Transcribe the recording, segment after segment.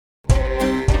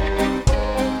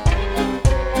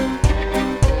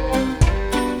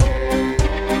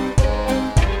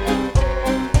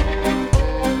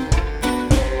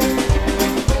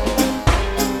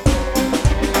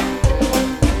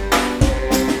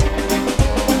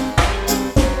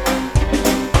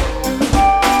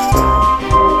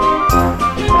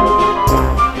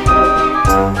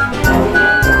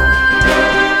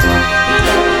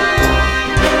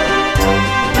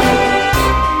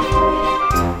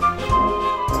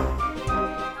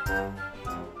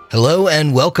Hello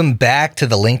and welcome back to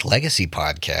the Link Legacy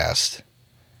Podcast,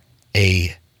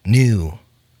 a new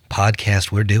podcast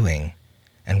we're doing,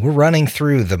 and we're running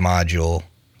through the module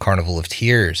Carnival of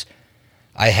Tears.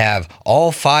 I have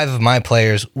all 5 of my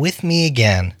players with me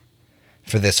again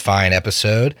for this fine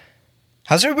episode.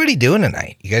 How's everybody doing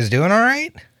tonight? You guys doing all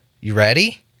right? You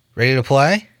ready? Ready to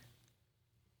play?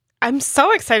 I'm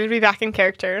so excited to be back in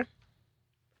character.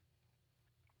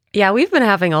 Yeah, we've been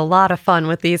having a lot of fun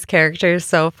with these characters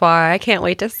so far. I can't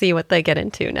wait to see what they get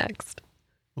into next.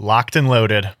 Locked and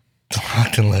loaded.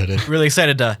 Locked and loaded. Really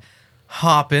excited to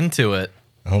hop into it.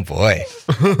 Oh boy.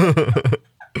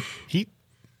 He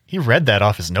read that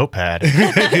off his notepad. You're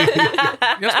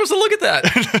not supposed to look at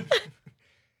that.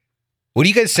 What do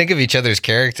you guys think of each other's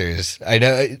characters? I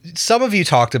know some of you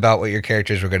talked about what your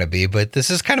characters were going to be, but this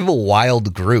is kind of a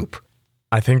wild group.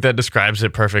 I think that describes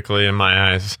it perfectly in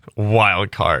my eyes.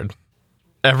 Wild card.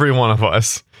 Every one of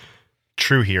us.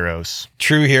 True heroes.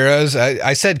 True heroes?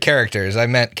 I said characters. I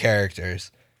meant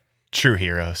characters. True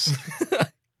heroes.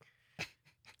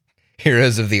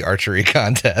 Heroes of the archery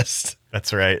contest.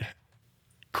 That's right.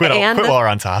 Quit while we're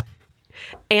on top.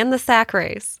 And the sack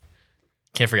race.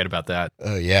 Can't forget about that.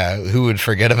 Oh, yeah. Who would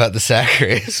forget about the sack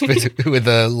race with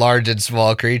a large and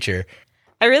small creature?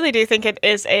 I really do think it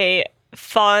is a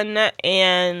fun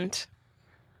and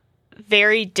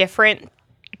very different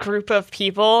group of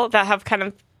people that have kind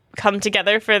of come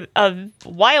together for a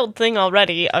wild thing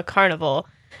already, a carnival.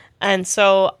 And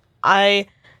so I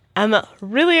am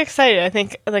really excited. I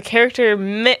think the character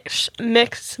mix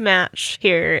match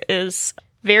here is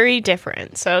very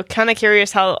different. So kind of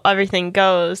curious how everything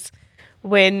goes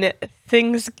when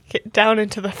things get down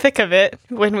into the thick of it,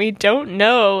 when we don't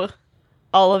know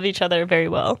all of each other very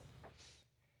well.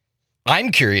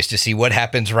 I'm curious to see what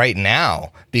happens right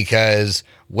now, because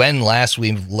when last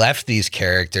we left these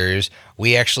characters,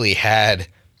 we actually had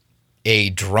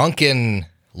a drunken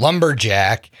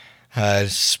lumberjack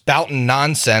spouting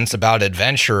nonsense about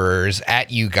adventurers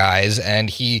at you guys, and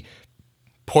he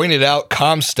pointed out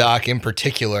Comstock in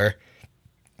particular,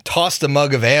 tossed a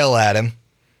mug of ale at him.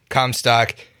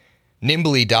 Comstock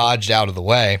nimbly dodged out of the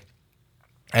way,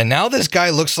 and now this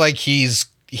guy looks like he's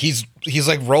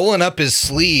like rolling up his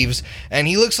sleeves, and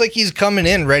he looks like he's coming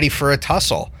in ready for a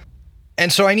tussle. And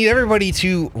so I need everybody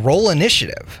to roll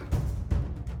initiative.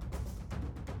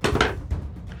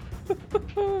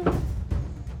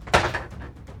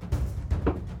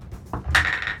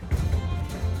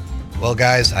 Well,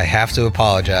 guys, I have to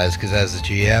apologize because as the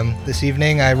GM this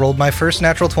evening, I rolled my first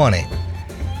natural 20.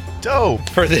 Dope.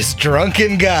 For this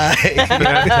drunken guy.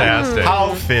 Fantastic.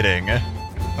 How fitting.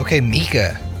 Okay,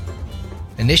 Mika.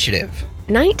 Initiative.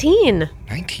 19.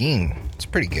 19. It's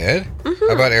pretty good. Mm-hmm.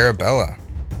 How about Arabella?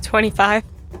 25.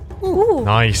 Ooh.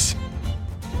 Nice.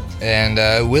 And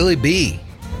Willie B.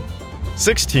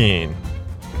 16.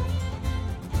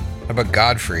 How about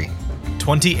Godfrey?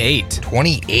 28.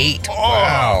 28.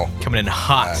 Wow. Coming in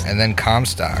hot. And then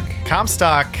Comstock.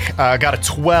 Comstock got a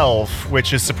 12,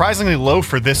 which is surprisingly low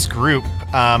for this group.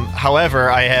 However,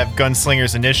 I have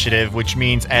Gunslinger's Initiative, which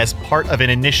means as part of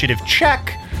an initiative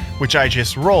check, which I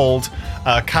just rolled,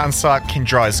 Comstock can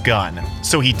draw his gun.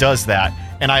 So he does that,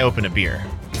 and I open a beer.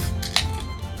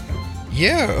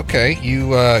 Yeah, okay.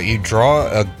 You draw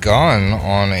a gun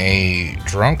on a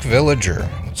drunk villager.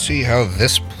 Let's see how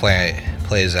this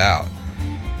plays out.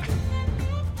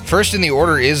 First in the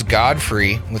order is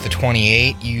Godfrey with a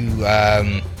 28. You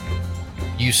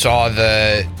saw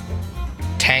the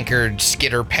tankard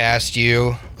skitter past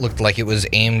you. Looked like it was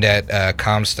aimed at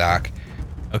Comstock.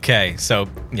 Okay, so,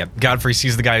 yeah, Godfrey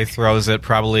sees the guy who throws it,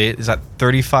 probably, is that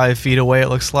 35 feet away, it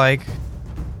looks like?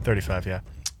 35, yeah.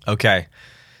 Okay,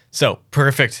 so,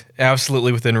 perfect,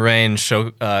 absolutely within range,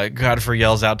 so Godfrey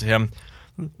yells out to him,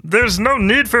 "There's no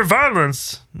need for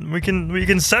violence. We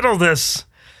can settle this."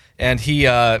 And he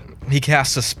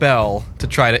casts a spell to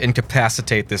try to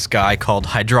incapacitate this guy called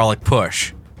Hydraulic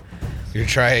Push. You're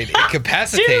trying to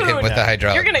incapacitate him with the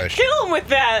hydraulic You're gonna push. kill him with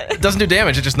that. It doesn't do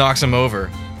damage, it just knocks him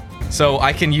over. So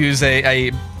I can use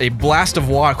a blast of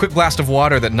water, quick blast of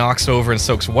water that knocks over and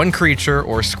soaks one creature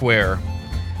or square.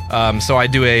 So I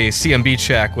do a CMB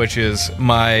check, which is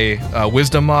my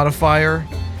wisdom modifier.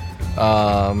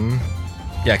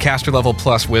 Yeah, caster level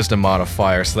plus wisdom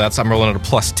modifier. So I'm rolling at a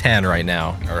plus 10 right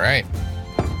now. All right.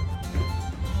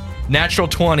 Natural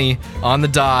 20 on the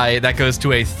die. That goes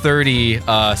to a 30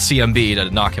 CMB to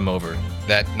knock him over.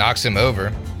 That knocks him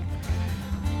over.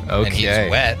 Okay. And he's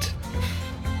wet.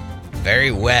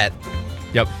 Very wet.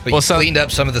 Yep. But you cleaned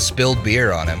up some of the spilled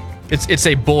beer on him. It's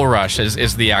a bull rush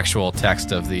is the actual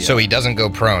text of the... So he doesn't go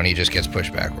prone, he just gets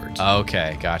pushed backwards.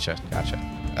 Okay, gotcha.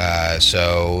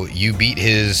 So you beat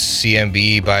his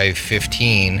CMB by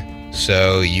 15,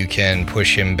 so you can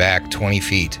push him back 20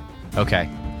 feet. Okay.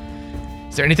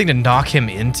 Is there anything to knock him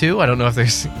into? I don't know if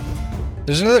there's...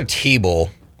 There's another table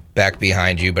back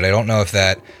behind you, but I don't know if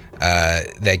that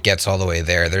gets all the way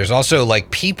there. There's also like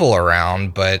people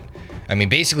around, but I mean,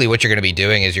 basically what you're going to be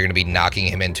doing is you're going to be knocking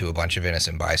him into a bunch of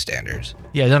innocent bystanders.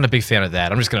 Yeah, I'm not a big fan of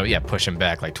that. I'm just going to, push him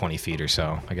back like 20 feet or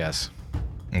so, I guess.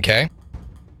 Okay.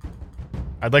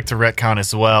 I'd like to retcon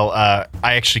as well. I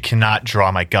actually cannot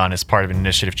draw my gun as part of an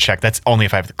initiative check. That's only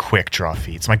if I have the quick draw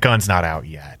feat. So my gun's not out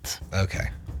yet. Okay.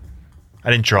 I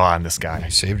didn't draw on this guy.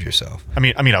 You saved yourself. I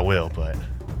mean, I will, but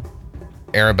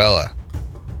Arabella,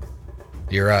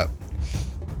 you're up.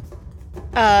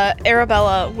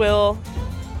 Arabella will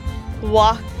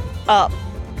walk up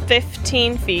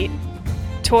 15 feet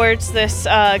towards this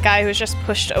guy who's just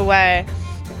pushed away.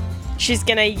 She's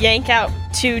gonna yank out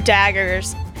 2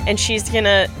 daggers, and she's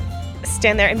gonna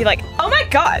stand there and be like, "Oh my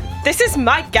god, this is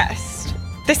my guest.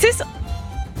 This is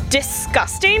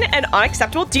disgusting and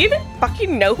unacceptable. Do you even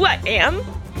fucking know who I am?"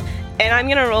 And I'm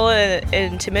gonna roll an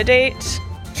intimidate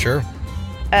Sure.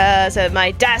 as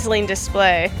my dazzling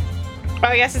display. Oh,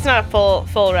 I guess it's not a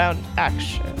full round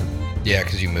action. Yeah,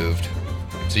 because you moved.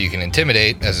 So you can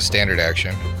intimidate as a standard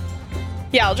action.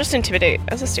 Yeah, I'll just intimidate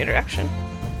as a standard action.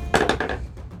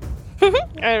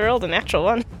 I rolled a natural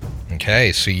 1.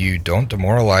 Okay, so you don't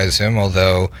demoralize him,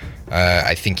 although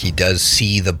I think he does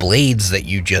see the blades that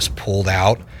you just pulled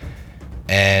out.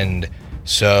 And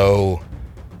so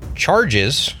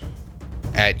charges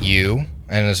at you,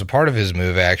 and as a part of his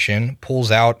move action,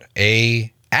 pulls out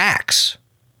a axe.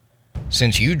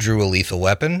 Since you drew a lethal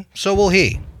weapon, so will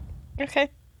he. Okay.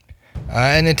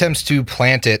 And attempts to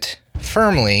plant it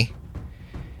firmly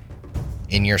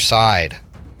in your side.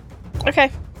 Okay.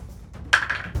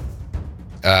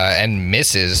 And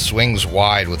misses, swings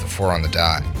wide with a 4 on the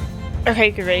die.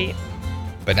 Okay, great.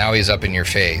 But now he's up in your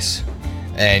face.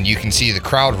 And you can see the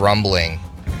crowd rumbling,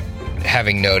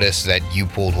 having noticed that you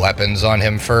pulled weapons on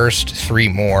him first. 3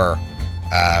 more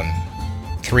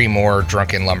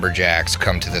drunken lumberjacks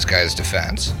come to this guy's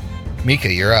defense.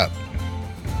 Mika, you're up.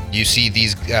 You see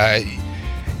these...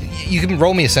 you can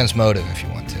roll me a sense motive if you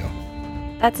want to.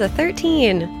 That's a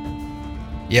 13.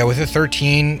 Yeah, with a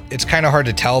 13, it's kind of hard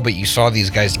to tell, but you saw these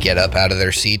guys get up out of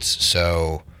their seats,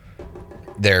 so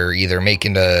they're either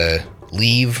making to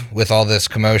leave with all this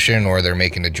commotion or they're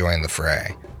making to join the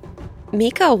fray.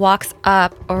 Mika walks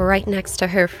up right next to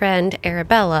her friend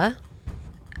Arabella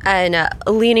and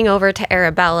leaning over to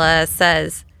Arabella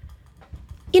says,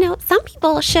 "You know, some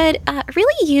people should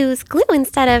really use glue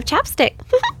instead of chapstick."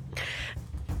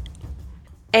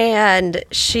 And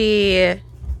she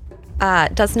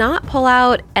does not pull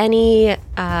out any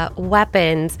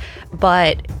weapons,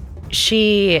 but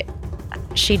she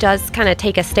does kind of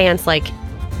take a stance like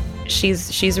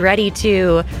she's ready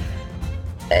to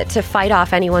fight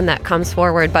off anyone that comes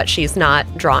forward, but she's not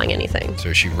drawing anything. So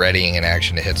is she readying an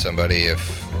action to hit somebody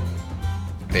if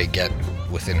they get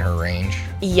within her range?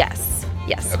 Yes.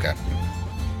 Okay.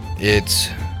 It's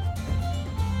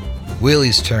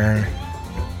Willie's turn.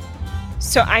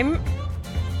 So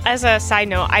as a side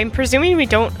note, I'm presuming we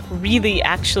don't really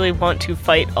actually want to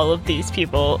fight all of these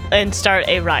people and start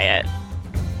a riot.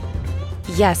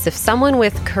 Yes, if someone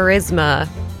with charisma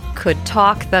could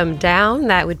talk them down,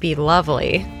 that would be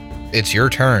lovely. It's your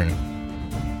turn.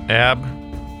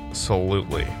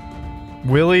 Absolutely.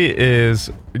 Willie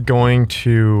is going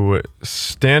to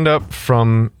stand up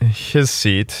from his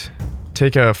seat,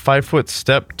 take a 5-foot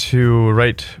step to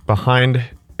right behind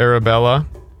Arabella,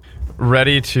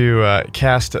 ready to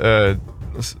cast a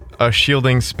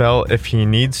shielding spell if he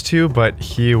needs to, but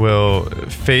he will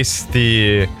face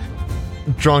the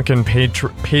drunken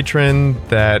patron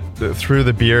that threw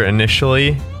the beer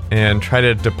initially and try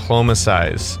to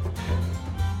diplomatize.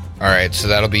 All right, so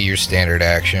that'll be your standard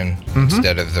action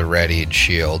instead of the readied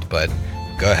shield, but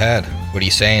go ahead. What are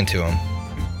you saying to him?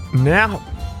 Now,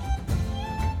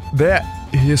 there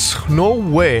is no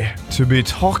way to be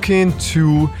talking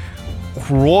to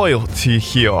royalty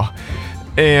here,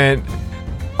 and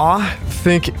I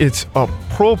think it's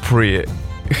appropriate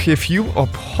if you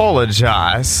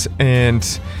apologize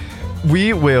and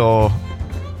we will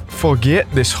forget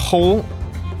this whole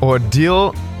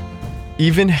ordeal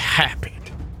even happened.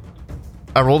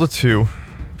 I rolled a 2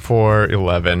 for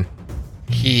 11.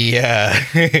 He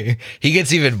he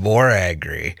gets even more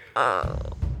angry.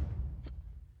 It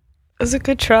was a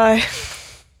good try.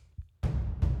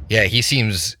 Yeah, he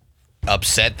seems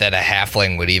upset that a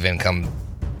halfling would even come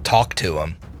talk to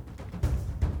him.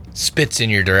 Spits in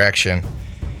your direction.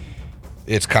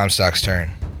 It's Comstock's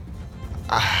turn.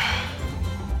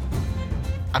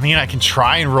 I mean, I can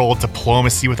try and roll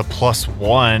diplomacy with a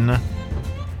 +1,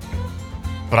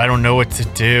 but I don't know what to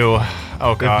do.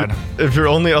 Oh, God. If your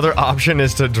only other option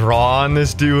is to draw on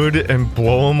this dude and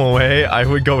blow him away, I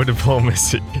would go with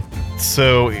diplomacy.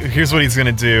 So here's what he's going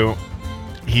to do.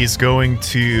 He's going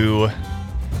to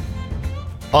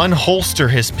unholster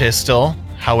his pistol,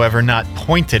 however, not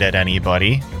point it at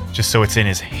anybody, just so it's in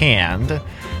his hand.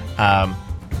 And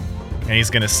he's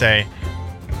going to say,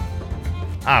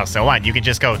 "Oh, so what? You can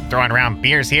just go throwing around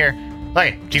beers here?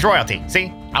 Look, she's royalty.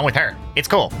 See? I'm with her. It's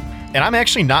cool." And I'm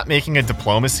actually not making a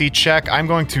diplomacy check. I'm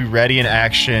going to ready an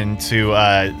action to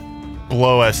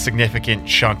blow a significant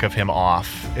chunk of him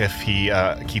off if he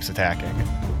keeps attacking.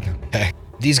 Okay.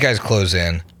 These guys close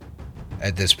in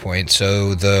at this point.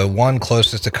 So the one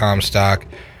closest to Comstock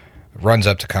runs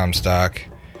up to Comstock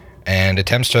and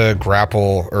attempts to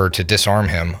grapple or to disarm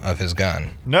him of his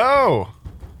gun. No!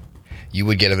 You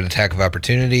would get an attack of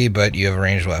opportunity, but you have a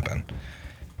ranged weapon.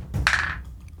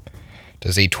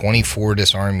 Does a 24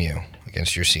 disarm you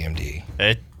against your CMD?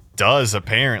 It does,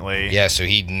 apparently. Yeah, so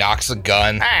he knocks the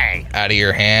gun out of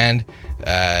your hand.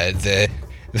 The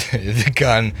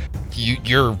gun,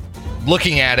 you're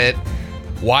looking at it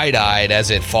wide-eyed as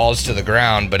it falls to the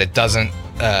ground, but it doesn't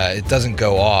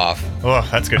go off. Oh,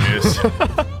 that's good news.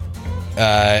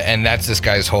 And that's this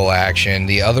guy's whole action.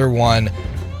 The other one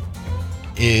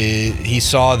is he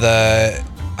saw the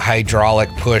hydraulic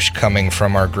push coming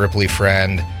from our Gripply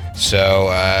friend. So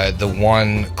the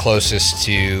one closest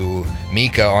to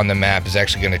Mika on the map is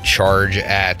actually going to charge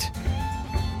at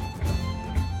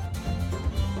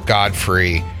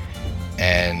Godfrey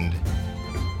and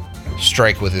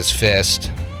strike with his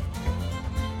fist.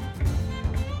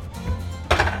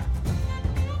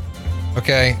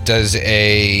 Okay, does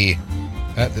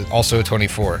also a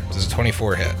 24. Does a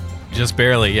 24 hit? Just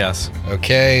barely, yes.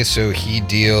 Okay, so he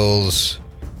deals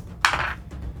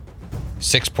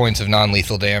 6 points of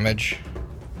non-lethal damage.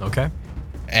 Okay.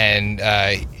 And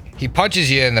he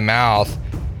punches you in the mouth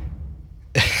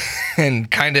and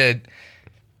kind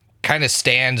of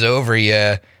stands over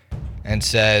you and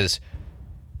says,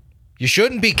 "You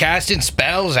shouldn't be casting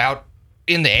spells out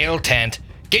in the ale tent.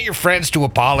 Get your friends to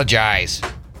apologize."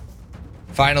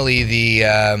 Finally, the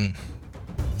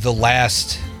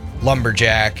last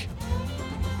lumberjack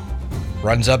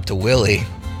runs up to Willie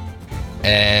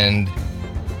and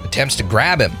attempts to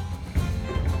grab him.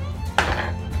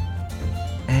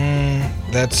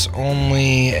 That's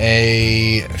only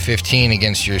a 15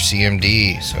 against your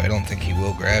CMD, so I don't think he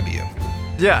will grab you.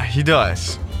 Yeah, he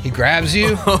does. He grabs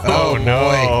you? Oh,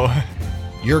 no. boy.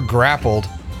 You're grappled.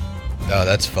 Oh,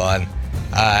 that's fun.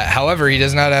 However, he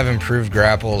does not have improved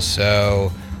grapple,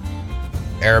 so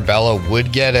Arabella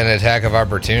would get an attack of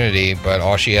opportunity, but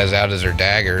all she has out is her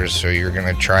daggers, so you're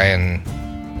going to try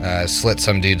and slit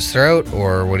some dude's throat,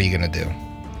 or what are you going to do?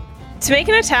 To make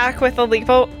an attack with a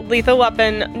lethal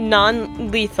weapon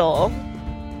non-lethal,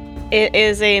 it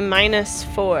is a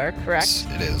 -4, correct? Yes,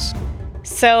 it is.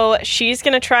 So she's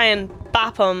going to try and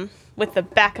bop him with the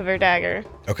back of her dagger.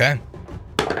 Okay.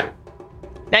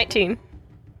 19.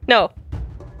 No.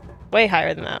 Way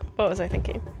higher than that. What was I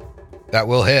thinking? That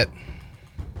will hit.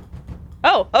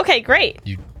 Oh, okay, great.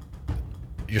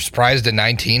 You're surprised a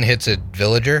 19 hits a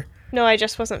villager? No, I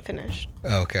just wasn't finished.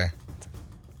 Oh, okay.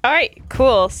 All right,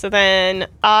 cool. So then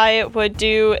I would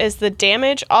do, is the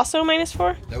damage also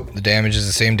 -4? Nope. The damage is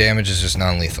the same damage, it's just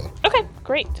non-lethal. Okay,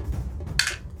 great.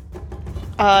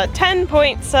 10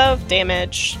 points of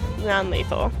damage,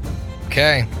 non-lethal.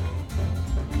 Okay.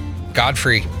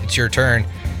 Godfrey, it's your turn.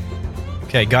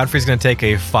 Okay, Godfrey's going to take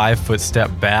a 5-foot step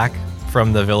back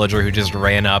from the villager who just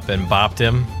ran up and bopped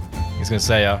him. He's going to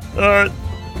say,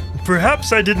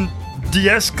 Perhaps I didn't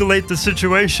de-escalate the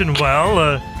situation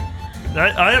well.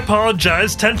 I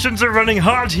apologize. Tensions are running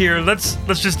hot here. Let's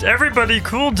just everybody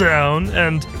cool down,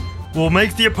 and we'll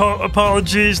make the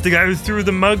apologies. The guy who threw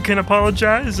the mug can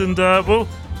apologize, and we'll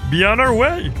be on our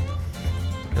way.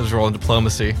 He's rolling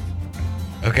diplomacy.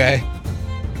 Okay.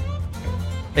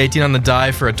 18 on the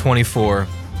die for a 24.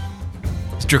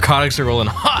 His Draconics are rolling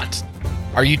hot.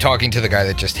 Are you talking to the guy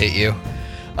that just hit you?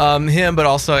 Him, but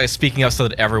also speaking up so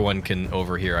that everyone can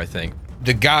overhear, I think.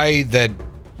 The guy that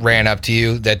ran up to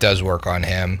you, that does work on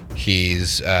him. He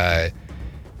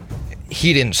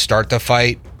didn't start the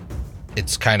fight.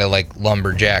 It's kind of like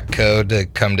lumberjack code to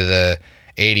come to the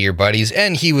aid of your buddies,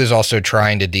 and he was also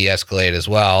trying to de-escalate as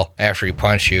well. After he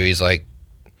punched you, he's like,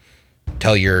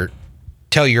 tell your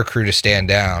crew to stand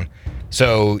down.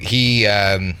 So he,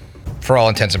 for all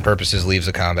intents and purposes, leaves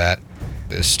the combat,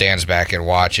 stands back and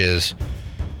watches.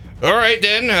 All right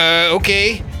then,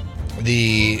 okay.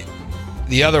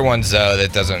 The other ones though,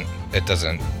 it doesn't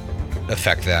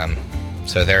affect them.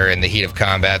 So they're in the heat of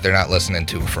combat. They're not listening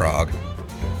to a frog.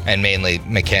 And mainly,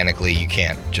 mechanically, you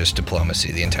can't just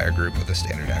diplomacy the entire group with a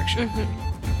standard action.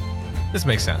 This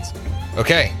makes sense.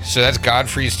 Okay, so that's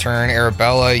Godfrey's turn.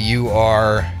 Arabella, you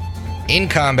are in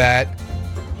combat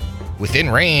within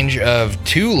range of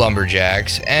 2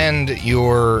 lumberjacks, and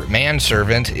your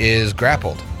manservant is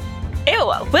grappled.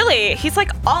 Ew, Willie, he's like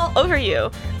all over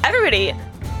you. Everybody,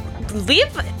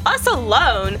 leave us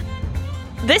alone.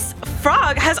 This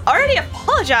frog has already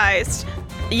apologized.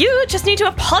 You just need to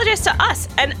apologize to us,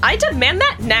 and I demand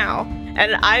that now.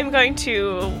 And I'm going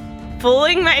to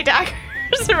fling my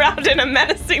daggers around in a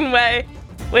menacing way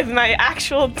with my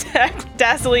actual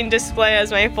dazzling display as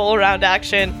my full round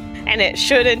action. And it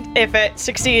shouldn't, if it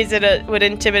succeeds, it would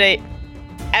intimidate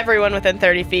everyone within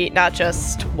 30 feet, not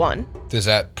just one. Does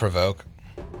that provoke?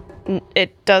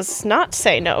 It does not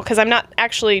say no, because I'm not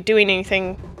actually doing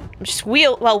anything. I'm just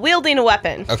wielding a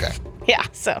weapon. Okay. Yeah,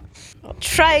 so I'll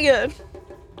try again.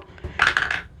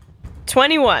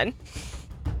 21.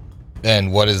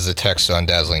 And what is the text on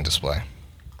Dazzling Display?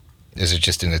 Is it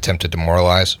just an attempt to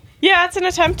demoralize? Yeah, it's an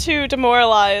attempt to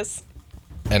demoralize.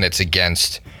 And it's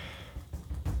against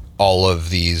all of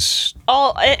these...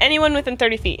 Anyone within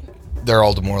 30 feet. They're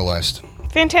all demoralized.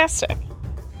 Fantastic.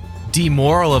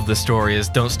 Demoral of the story is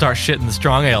don't start shit in the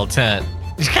strong ale tent.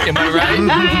 Am I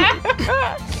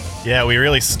right? Yeah, we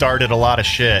really started a lot of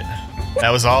shit. That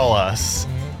was all us.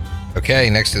 Okay,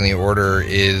 next in the order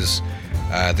is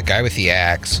the guy with the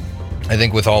axe. I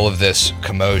think with all of this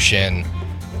commotion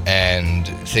and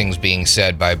things being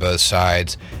said by both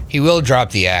sides, he will drop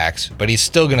the axe, but he's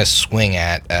still going to swing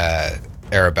at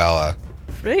Arabella.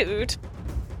 Rude.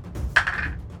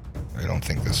 I don't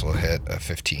think this will hit a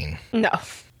 15. No.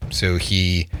 So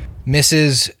he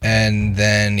misses, and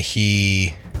then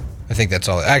I think that's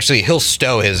all. Actually, he'll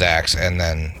stow his axe and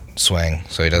then swing,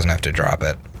 so he doesn't have to drop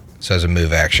it. So as a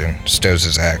move action, stows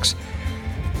his axe.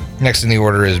 Next in the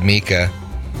order is Mika.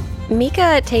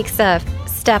 Mika takes a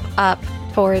step up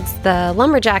towards the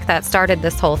lumberjack that started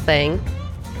this whole thing.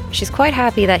 She's quite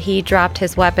happy that he dropped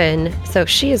his weapon, so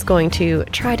she is going to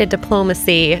try to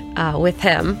diplomacy with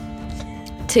him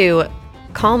to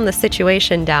calm the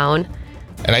situation down.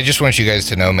 And I just want you guys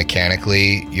to know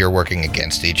mechanically, you're working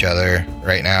against each other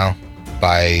right now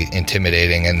by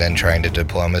intimidating and then trying to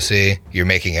diplomacy. You're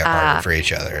making it harder for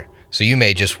each other. So you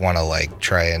may just want to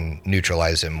try and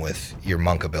neutralize him with your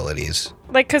monk abilities.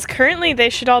 Because currently they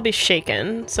should all be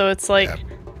shaken. So it's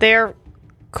they're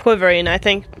quivering. I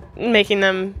think making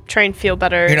them try and feel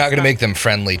better. You're not going to make them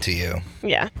friendly to you.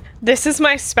 Yeah. This is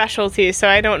my specialty, so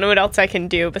I don't know what else I can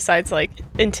do besides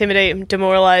intimidate,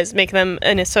 demoralize, make them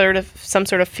in some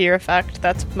sort of fear effect.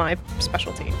 That's my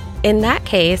specialty. In that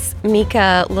case,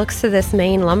 Mika looks to this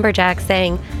main lumberjack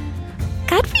saying,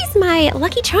 Godfrey's my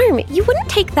lucky charm. You wouldn't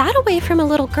take that away from a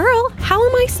little girl. How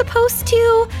am I supposed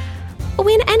to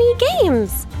win any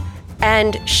games?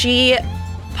 And she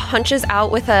punches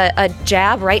out with a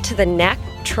jab right to the neck,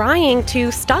 trying to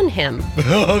stun him.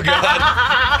 Oh,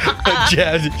 God.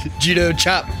 Jab, judo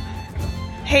chop.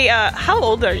 Hey, how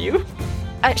old are you?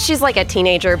 She's like a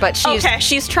teenager, but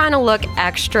she's trying to look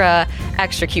extra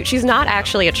cute. She's not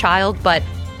actually a child, but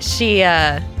she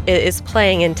is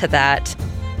playing into that.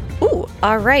 Ooh,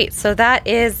 all right. So that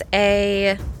is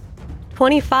a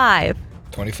 25.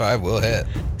 25 will hit.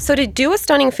 So to do a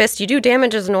stunning fist, you do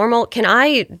damage as normal. Can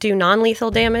I do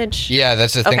non-lethal damage? Yeah,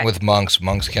 that's the thing with monks.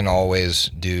 Monks can always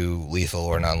do lethal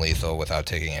or non-lethal without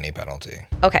taking any penalty.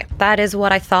 Okay, that is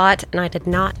what I thought, and I did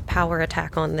not power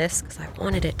attack on this because I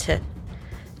wanted it to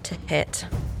hit.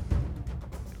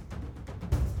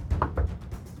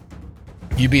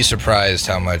 You'd be surprised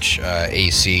how much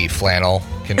AC flannel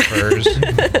confers.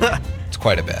 It's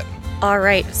quite a bit. All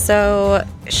right, so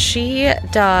she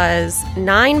does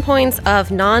 9 points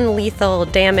of non-lethal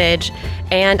damage,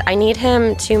 and I need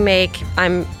him to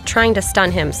I'm trying to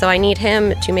stun him, so I need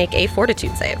him to make a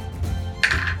fortitude save.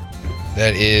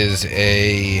 That is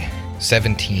a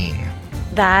 17.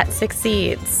 That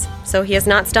succeeds. So he is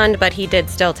not stunned, but he did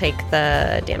still take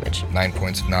the damage. 9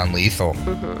 points of non-lethal.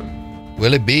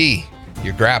 Will it be?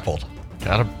 You're grappled.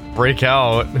 Gotta break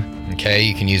out. Okay,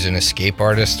 you can use an escape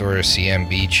artist or a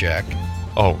CMB check.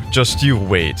 Oh, just you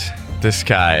wait. This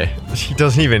guy, he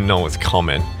doesn't even know what's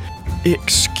coming.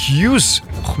 Excuse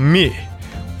me.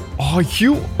 Are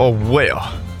you aware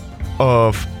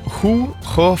of who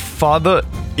her father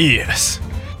is?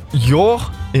 Your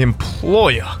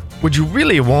employer. Would you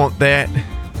really want that?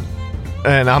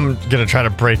 And I'm gonna try to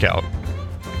break out.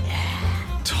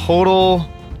 Total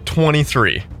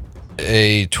 23.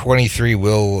 A 23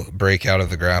 will break out of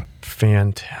the grapple.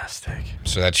 Fantastic.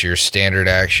 So that's your standard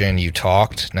action. You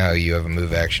talked. Now you have a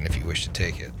move action if you wish to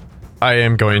take it. I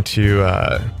am going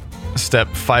to step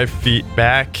 5 feet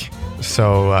back,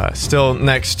 so still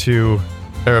next to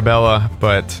Arabella,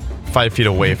 but 5 feet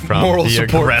away from Moral the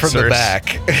support aggressors. from the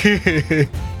back.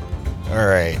 All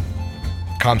right.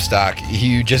 Comstock,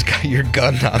 you just got your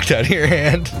gun knocked out of your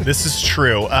hand. This is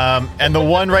true. And the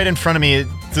one right in front of me,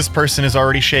 this person is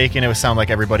already shaken. It would sound like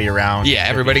everybody around. Yeah,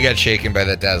 everybody got shaken by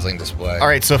that dazzling display. All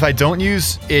right, so if I don't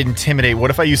use Intimidate, what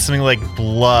if I use something like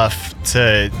Bluff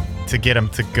to get him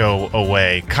to go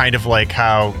away? Kind of like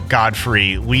how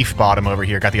Godfrey Leaf Bottom over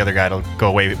here got the other guy to go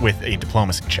away with a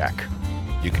diplomacy check.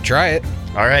 You can try it.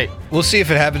 All right, We'll see if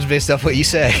it happens based off what you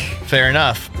say. fair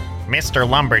enough. Mr.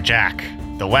 Lumberjack,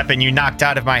 the weapon you knocked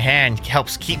out of my hand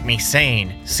helps keep me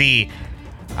sane. See,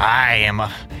 I am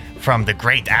from the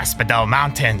great Asphodel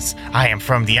Mountains. I am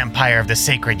from the Empire of the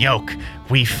Sacred Yoke.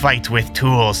 We fight with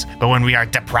tools, but when we are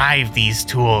deprived these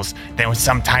tools, then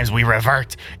sometimes we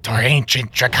revert to our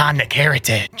ancient draconic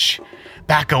heritage.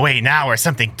 Back away now or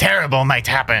something terrible might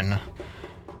happen.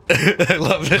 I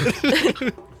love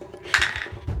it.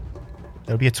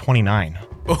 That would be a 29.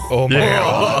 Oh my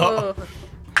god.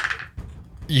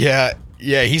 Yeah,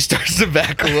 he starts to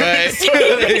back away.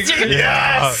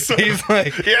 Yes! He's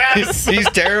like, Yes! he's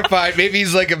terrified. Maybe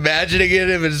he's like imagining it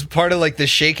as part of like the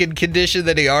shaken condition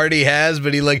that he already has,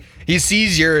 but he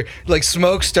sees your like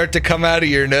smoke start to come out of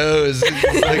your nose.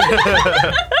 He's like,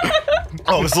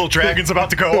 Oh, this little dragon's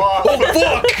about to go off.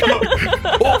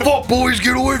 oh fuck, boys,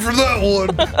 get away from that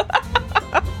one.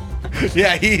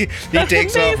 Yeah, he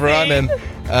takes off running.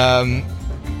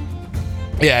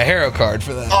 Yeah, a hero card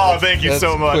for that. Oh, thank you That's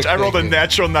so much. quick I rolled a thinking.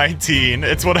 natural 19.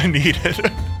 It's what I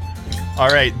needed. All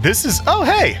right, this is... Oh,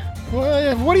 hey.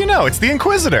 What do you know? It's the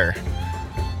Inquisitor.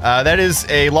 That is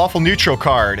a lawful neutral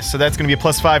card, so that's going to be a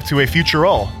 +5 to a future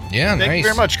roll. Yeah, Thank you nice.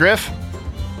 very much, Griff.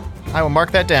 I will mark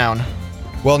that down.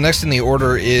 Well, next in the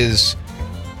order is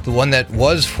the one that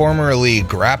was formerly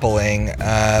grappling.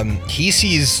 He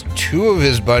sees 2 of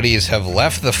his buddies have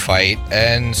left the fight,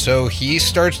 and so he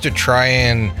starts to try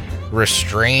and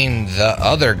restrain the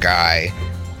other guy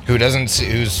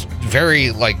who's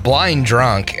very like blind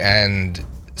drunk and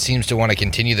seems to want to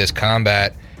continue this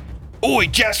combat. Oi,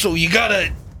 Jessel, you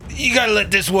gotta let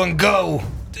this one go.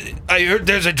 I heard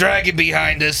there's a dragon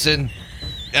behind us, and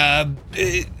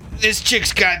this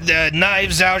chick's got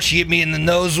knives out. She hit me in the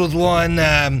nose with one.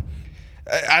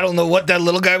 I don't know what that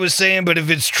little guy was saying, but if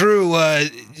it's true,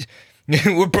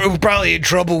 we're probably in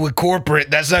trouble with corporate.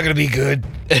 That's not going to be good.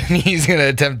 And he's going to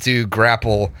attempt to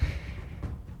grapple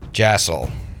Jassel.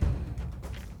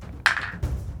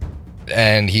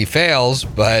 And he fails,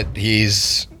 but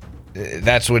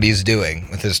that's what he's doing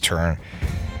with his turn.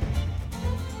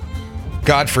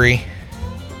 Godfrey.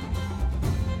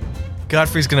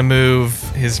 Godfrey's gonna move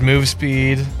his move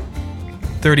speed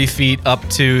 30 feet up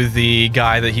to the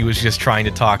guy that he was just trying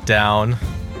to talk down.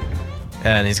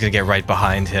 And he's gonna get right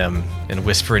behind him and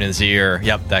whisper in his ear,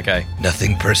 "Yep, that guy."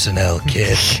 Nothing personnel,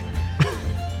 kid.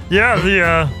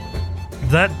 Yeah,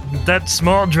 that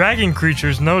small dragon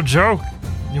creature's no joke.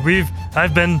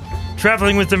 I've been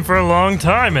traveling with him for a long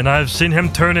time, and I've seen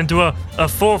him turn into a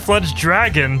full-fledged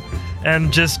dragon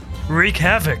and just wreak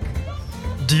havoc.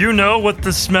 Do you know what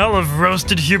the smell of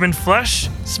roasted human flesh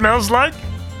smells like?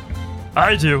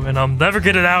 I do, and I'll never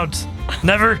get it out.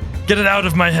 Never get it out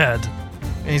of my head.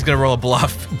 And he's gonna roll a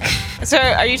bluff. So,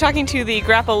 are you talking to the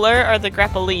grappler or the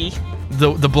grapplee?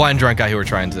 The blind drunk guy who we're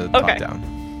trying to Okay. talk down.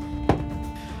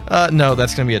 No,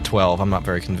 that's gonna be a 12. I'm not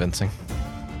very convincing.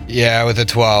 Yeah, with a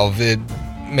 12, it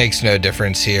makes no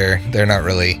difference here. They're not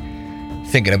really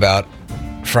thinking about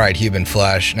fried human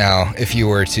flesh. Now, if you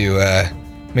were to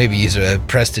maybe use a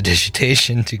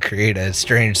prestidigitation to create a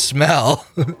strange smell,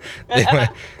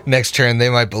 next turn they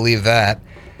might believe that.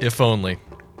 If only.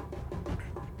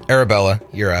 Arabella,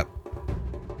 you're up.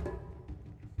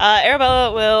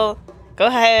 Arabella will go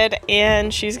ahead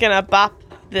and she's gonna bop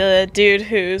the dude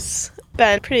who's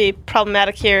been pretty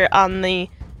problematic here on the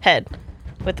head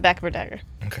with the back of her dagger.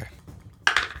 Okay.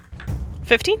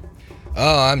 15?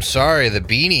 Oh, I'm sorry. The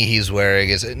beanie he's wearing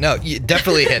is... No, it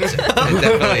definitely hits. It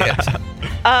definitely hits.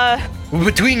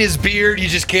 Between his beard, you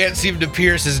just can't seem to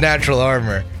pierce his natural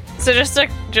armor. So just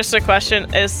a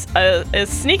question: is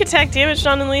sneak attack damage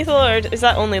non-lethal, or is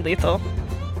that only lethal?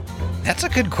 That's a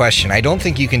good question. I don't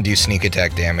think you can do sneak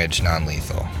attack damage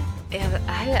non-lethal.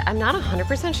 Yeah, I'm not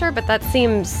 100% sure, but that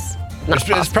seems not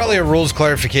It's probably a rules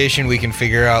clarification we can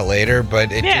figure out later,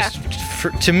 but it Yeah.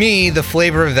 to me, the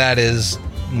flavor of that is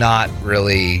not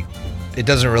really... It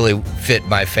doesn't really fit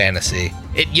my fantasy.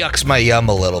 It yucks my yum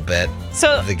a little bit.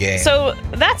 So the game. So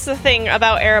that's the thing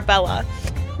about Arabella.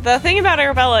 The thing about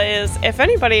Arabella is, if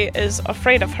anybody is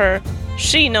afraid of her,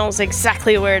 she knows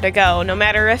exactly where to go, no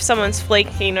matter if someone's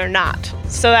flanking or not.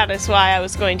 So that is why I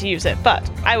was going to use it. But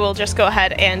I will just go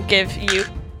ahead and give you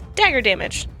dagger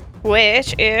damage,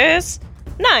 which is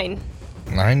 9.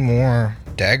 9 more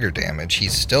dagger damage.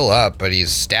 He's still up, but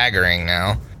he's staggering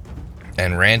now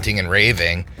and ranting and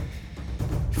raving.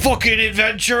 Fucking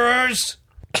adventurers!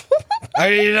 I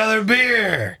need another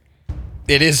beer!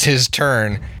 It is his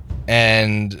turn,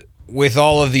 and with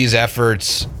all of these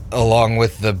efforts, along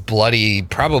with the bloody,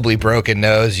 probably broken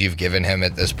nose you've given him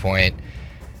at this point,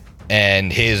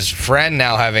 and his friend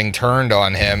now having turned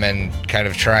on him and kind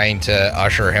of trying to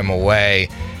usher him away,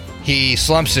 he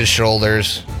slumps his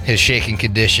shoulders, his shaking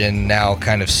condition now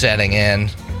kind of setting in.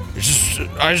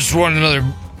 I just want another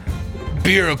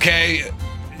beer, okay?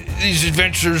 These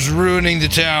adventurers are ruining the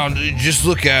town. Just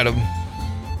look at them.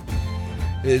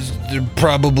 They're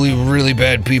probably really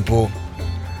bad people.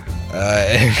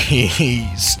 And he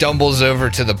stumbles over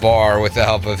to the bar with the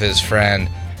help of his friend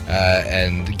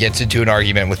and gets into an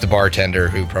argument with the bartender,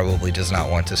 who probably does not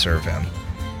want to serve him.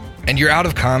 And you're out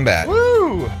of combat.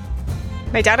 Woo!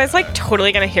 My dad is like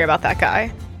totally gonna hear about that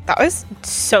guy. That was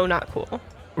so not cool.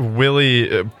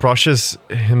 Willie brushes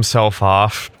himself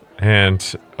off,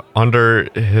 and under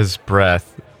his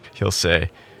breath, he'll say,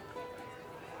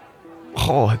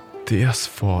 "Oh, this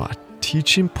for a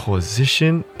teaching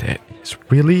position that is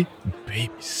really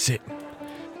babysitting.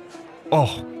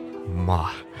 Oh,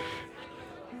 my."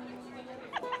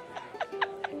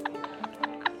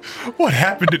 What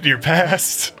happened in your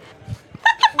past?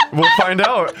 We'll find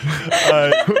out.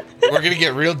 We're gonna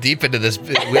get real deep into this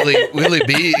Willie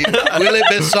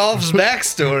Bissoff's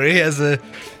backstory as a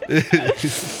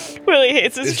Willie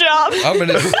hates his job. I'm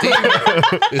an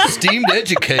esteemed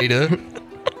educator.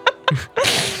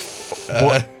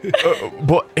 But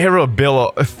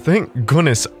Arabella, thank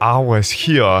goodness I was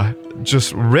here,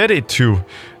 just ready to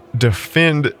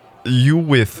defend you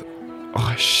with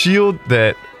a shield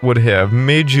that would have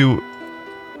made you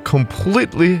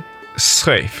completely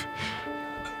safe.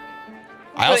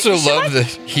 I also love that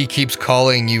he keeps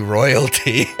calling you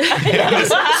royalty in this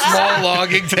small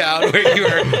logging town where you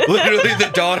are literally the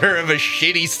daughter of a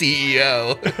shitty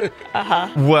CEO.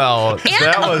 Well, And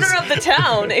that owner was of the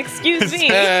town, excuse me.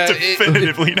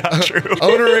 Definitively not true.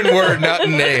 Owner in word, not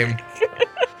in name.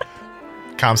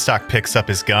 Comstock picks up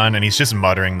his gun and he's just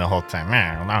muttering the whole time.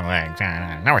 No legs,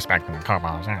 no respect for the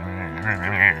kobolds.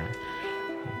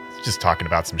 Just talking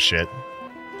about some shit.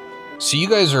 So you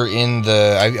guys are in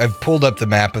the... I've pulled up the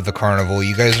map of the carnival.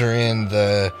 You guys are in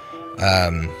the...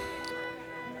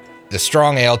 the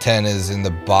Strong Ale Tent is in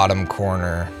the bottom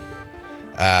corner.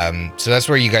 So that's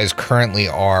where you guys currently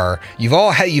are.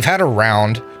 You've had a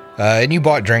round, and you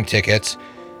bought drink tickets.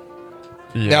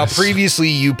 yes. Now, previously,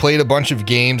 you played a bunch of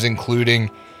games, including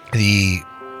the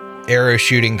arrow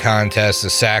shooting contest, the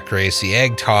sack race, the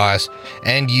egg toss,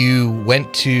 and you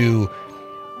went to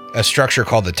a structure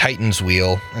called the Titan's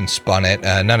Wheel and spun it.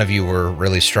 None of you were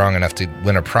really strong enough to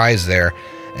win a prize there.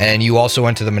 And you also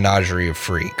went to the Menagerie of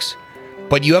Freaks.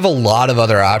 But you have a lot of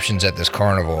other options at this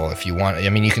carnival if you want. I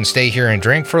mean, you can stay here and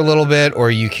drink for a little bit,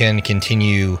 or you can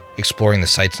continue exploring the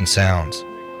sights and sounds.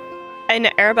 And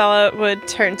Arabella would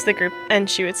turn to the group and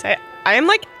she would say, I am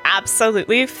like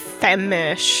absolutely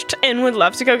famished and would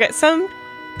love to go get some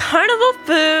carnival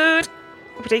food.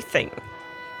 What do you think?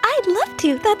 I'd love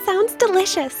to. That sounds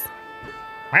delicious.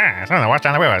 What's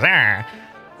on the wheels?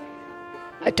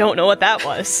 I don't know what that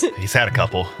was. He's had a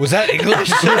couple. Was that English?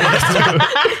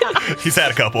 He's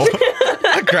had a couple.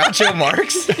 Groucho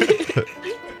Marx?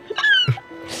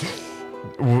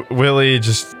 Willie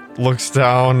just looks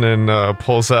down and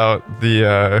pulls out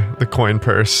the coin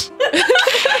purse.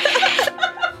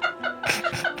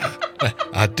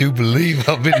 I do believe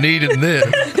I've been needing this.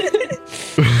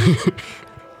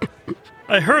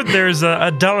 I heard there's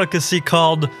a delicacy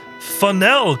called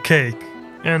funnel cake,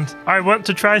 and I want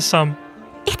to try some.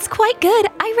 It's quite good.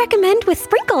 I recommend with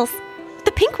sprinkles.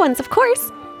 The pink ones, of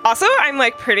course. Also, I'm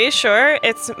like pretty sure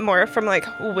it's more from like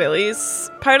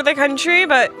Willie's part of the country,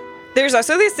 but there's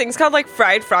also these things called like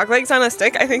fried frog legs on a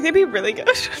stick. I think they'd be really good.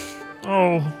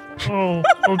 Oh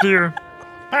dear.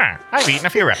 I've eaten a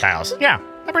few reptiles. Yeah,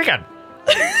 they're pretty good.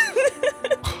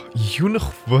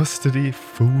 University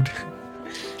food.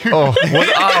 Oh, what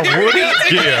I wouldn't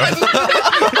give.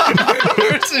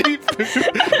 University food.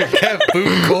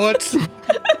 Food courts.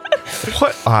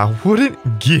 What I wouldn't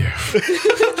give.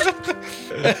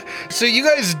 So you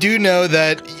guys do know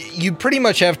that you pretty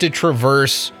much have to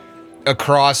traverse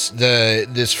across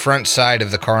this front side of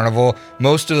the carnival.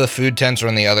 Most of the food tents are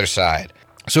on the other side.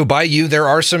 So by you, there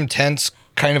are some tents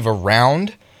kind of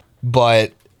around,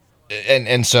 but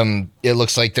and some. It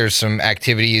looks like there's some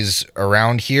activities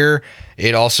around here.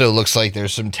 It also looks like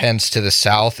there's some tents to the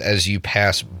south as you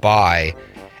pass by.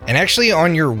 And actually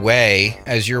on your way,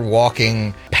 as you're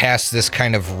walking past this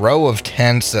kind of row of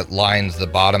tents that lines the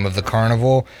bottom of the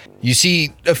carnival, you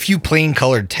see a few plain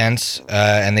colored tents,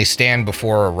 and they stand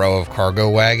before a row of cargo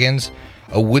wagons.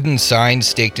 A wooden sign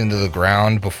staked into the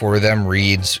ground before them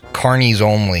reads, "Carnies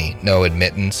only, no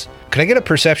admittance." Could I get a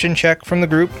perception check from the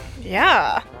group?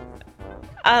 Yeah.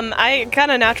 I got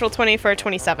a natural 20 for a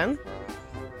 27.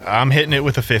 I'm hitting it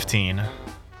with a 15.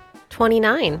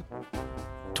 29.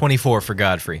 24 for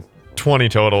Godfrey. 20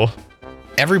 total.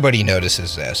 Everybody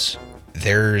notices this.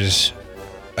 There's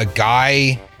a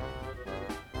guy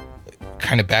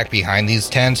kind of back behind these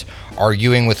tents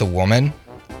arguing with a woman,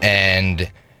 and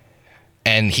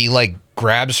he like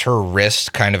grabs her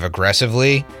wrist kind of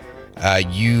aggressively.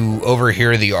 You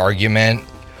overhear the argument.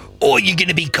 "Oh, you're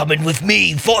gonna be coming with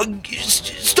me.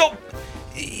 Stop.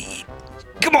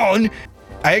 Come on."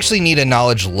 I actually need a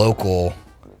knowledge local.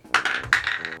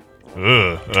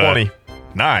 20.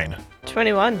 9.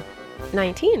 21.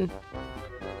 19.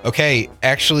 Okay,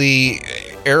 actually,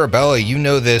 Arabella, you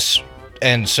know this,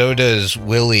 and so does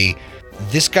Willie.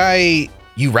 This guy,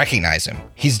 you recognize him.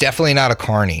 He's definitely not a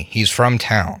carny. He's from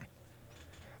town.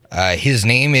 His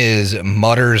name is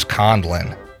Mutters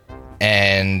Condlin,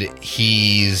 and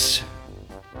he's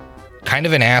kind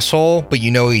of an asshole, but you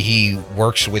know he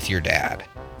works with your dad,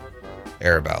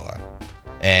 Arabella.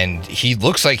 And he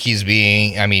looks like he's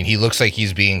being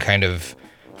kind of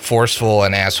forceful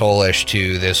and asshole-ish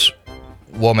to this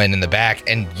woman in the back,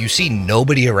 and you see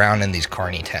nobody around in these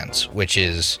carny tents, which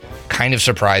is kind of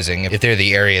surprising. If they're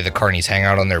the area the carnies hang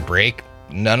out on their break,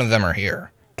 none of them are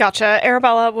here. Gotcha.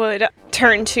 Arabella would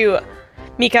turn to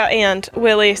Mika and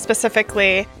Willie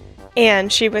specifically,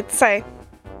 and she would say,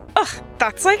 "Ugh,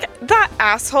 that's like that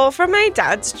asshole from my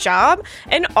dad's job.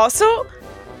 And also,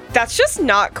 that's just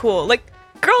not cool. Like,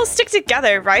 girls stick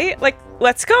together, right? Like,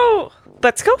 let's go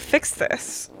fix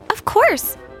this." Of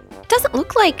course. Doesn't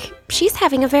look like she's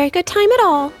having a very good time at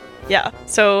all. Yeah,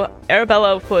 so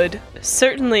Arabella would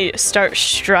certainly start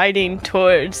striding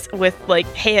towards with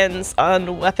like hands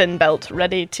on weapon belt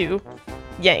ready to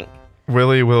yank.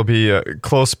 Willie will be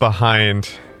close behind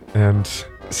and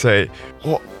say,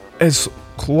 "Well, as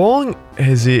long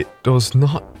as it does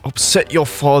not upset your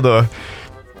father,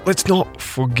 let's not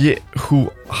forget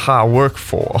who I work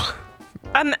for."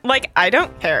 I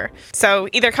don't care. So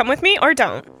either come with me or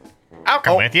don't. I'll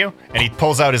come with you. And he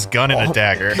pulls out his gun and a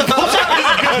dagger.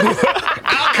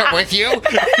 I'll come with you.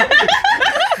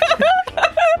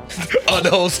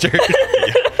 Unholstered.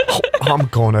 I'm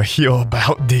gonna hear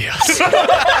about this.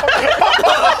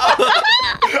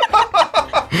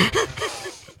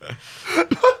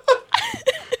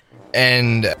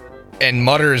 And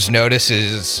Mutters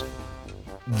notices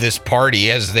this party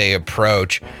as they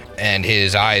approach, and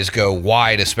his eyes go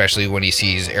wide, especially when he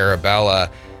sees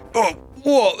Arabella. "Oh,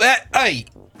 whoa! Hey,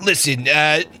 listen.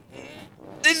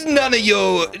 This is none of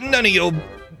your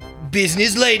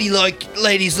business.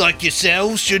 Ladies like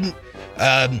yourselves shouldn't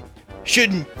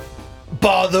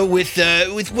bother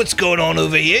with what's going on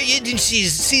over here. You didn't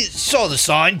saw the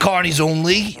sign, carnies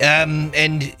only.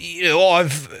 And you know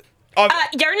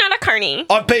You're not a carny.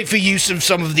 I've paid for use of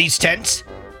some of these tents.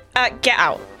 Get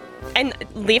out and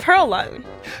leave her alone."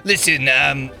 Listen,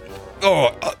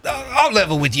 I'll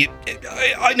level with you.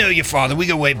 I know your father. We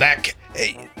go way back.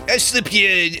 I slip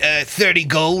you 30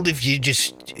 gold if you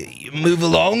just move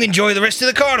along. Enjoy the rest of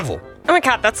the carnival. Oh my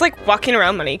god, that's like walking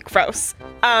around money. Gross.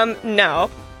 No.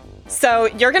 So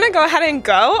you're gonna go ahead and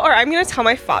go, or I'm gonna tell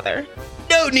my father.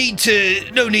 No need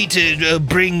to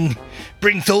bring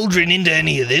Tholdrin into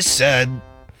any of this.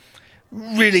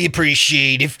 Really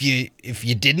appreciate if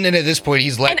you didn't. And at this point,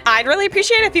 he's And I'd really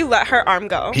appreciate if you let her arm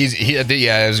go.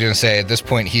 I was gonna say at this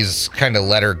point he's kind of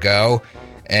let her go,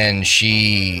 and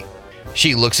she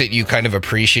looks at you kind of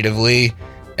appreciatively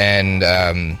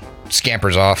and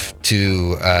scampers off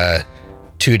to a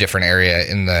different area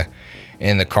in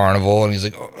the carnival. And he's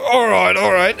like, all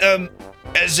right.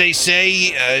 As they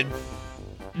say,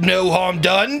 no harm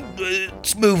done.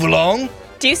 Let's move along.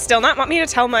 Do you still not want me to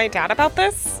tell my dad about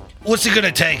this? What's it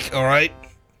gonna take, all right?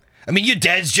 I mean, your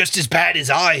dad's just as bad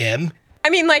as I am. I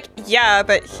mean, yeah,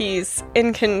 but he's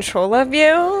in control of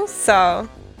you, so...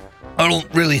 I don't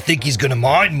really think he's gonna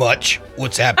mind much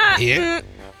what's happening here.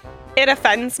 It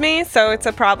offends me, so it's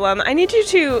a problem. I need you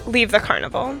to leave the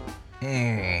carnival.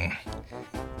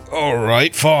 All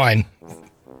right, fine.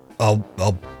 I'll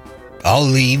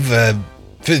leave for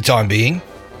the time being.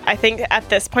 I think at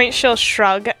this point she'll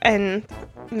shrug and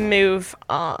move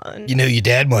on. You know, your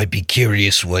dad might be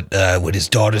curious what his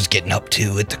daughter's getting up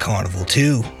to at the carnival,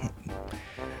 too.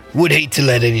 Would hate to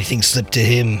let anything slip to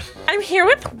him. I'm here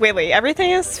with Willie.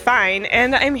 Everything is fine.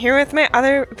 And I'm here with my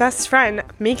other best friend,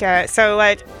 Mika. So,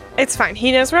 like, it's fine.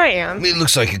 He knows where I am. It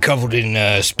looks like you're covered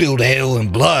in spilled ale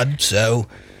and blood, so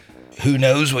who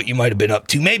knows what you might have been up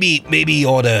to. Maybe he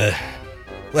ought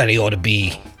to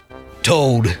be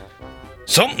told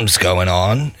something's going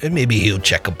on, and maybe he'll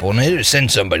check up on it or send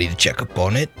somebody to check up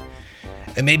on it.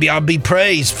 And maybe I'll be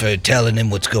praised for telling him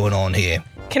what's going on here.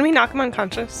 Can we knock him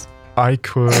unconscious? I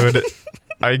could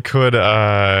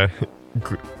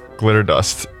glitter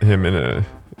dust him and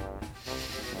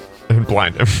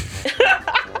blind him.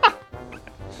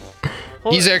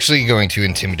 He's actually going to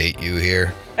intimidate you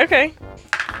here. Okay.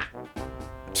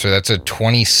 So that's a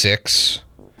 26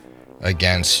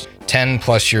 against 10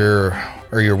 plus your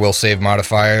will save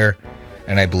modifier,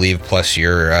 and I believe plus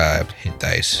your hit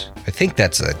dice. I think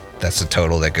that's a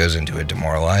total that goes into a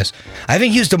demoralize. I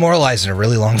haven't used demoralize in a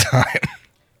really long time.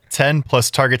 10 plus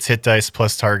target's hit dice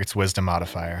plus target's wisdom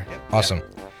modifier. Awesome.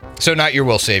 So not your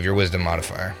will save, your wisdom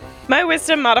modifier. My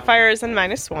wisdom modifier is a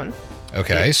 -1.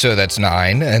 Okay, so that's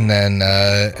 9, and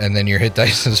then your hit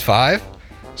dice is 5.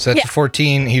 So that's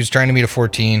 14. He was trying to meet a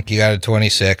 14. He got a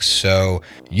 26. So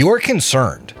you're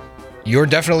concerned. You're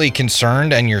definitely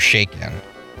concerned, and you're shaken.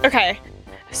 Okay.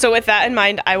 So with that in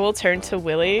mind, I will turn to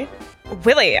Willie.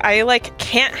 Willie, I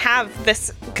can't have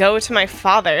this go to my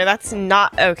father. That's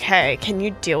not okay. Can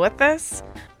you deal with this?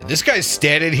 This guy's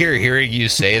standing here hearing you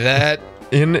say that.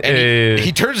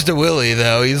 He turns to Willie,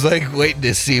 though. He's waiting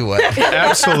to see what.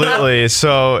 Absolutely.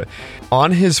 So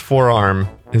on his forearm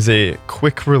is a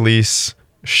quick release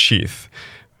sheath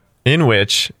in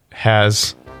which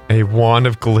has a wand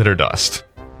of glitter dust.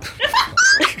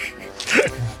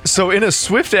 So in a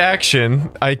swift action,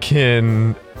 I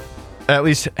can at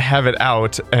least have it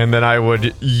out, and then I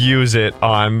would use it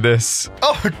on this.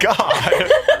 Oh,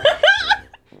 God.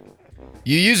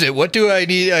 You use it. What do I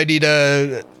need? I need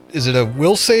a... Is it a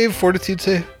will save, fortitude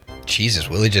save? Jesus,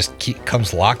 Willie just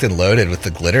comes locked and loaded with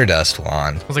the glitter dust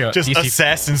wand. It's like a Just DC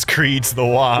Assassin's Creed's the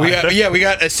wand. We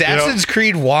got Assassin's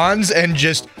Creed wands and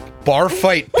just bar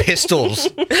fight pistols.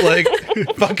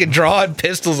 Fucking drawing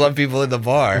pistols on people in the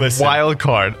bar. Listen, Wild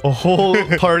card. A whole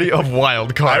party of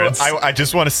wild cards. I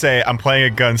just want to say I'm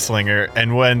playing a gunslinger,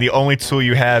 and when the only tool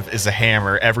you have is a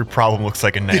hammer, every problem looks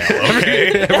like a nail,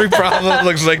 okay? Every problem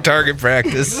looks like target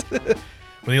practice.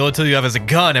 When the only tool you have is a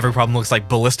gun, every problem looks like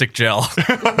ballistic gel.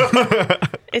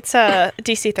 It's a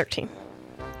DC 13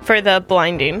 for the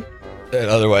blinding. And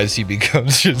otherwise,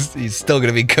 he's still going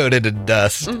to be coated in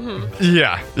dust. Mm-hmm.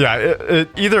 Yeah.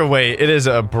 Either way, it is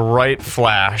a bright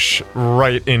flash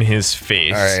right in his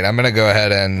face. All right, I'm going to go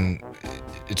ahead and...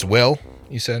 It's Will,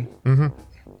 you said? Mm-hmm.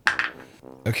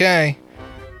 Okay.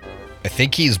 I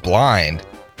think he's blind.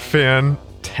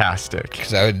 Fantastic.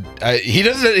 Because he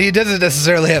doesn't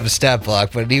necessarily have a stat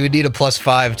block, but he would need a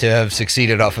 +5 to have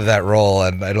succeeded off of that roll,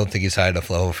 and I don't think he's high enough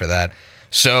level for that.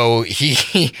 So you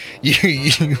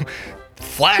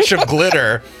flash of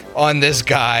glitter on this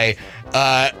guy.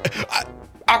 I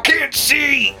can't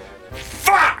see.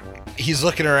 Fuck! He's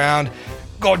looking around.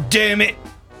 God damn it!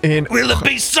 And Will it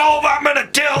be solved?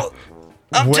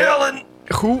 I'm telling.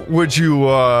 who would you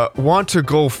want to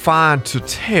go find to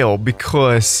tell?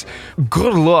 Because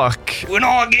good luck. When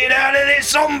I get out of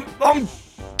this, I'm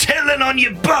telling on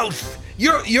you both.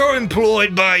 You're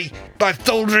employed by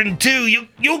Tholdrin too.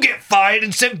 You'll get fired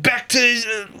and sent back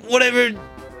to whatever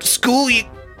school you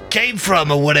came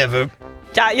from or whatever.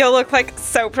 Yeah, you'll look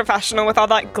so professional with all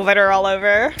that glitter all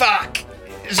over. Fuck.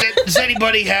 Does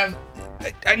anybody have...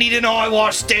 I need an eye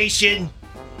wash station.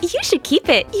 You should keep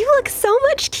it. You look so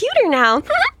much cuter now.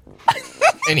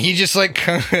 And he just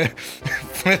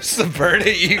flips the bird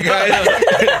at you guys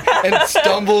and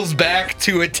stumbles back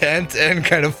to a tent and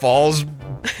kind of falls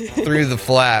through the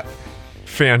flap.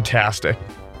 Fantastic.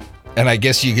 And I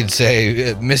guess you could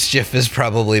say mischief is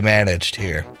probably managed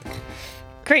here.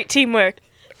 Great teamwork.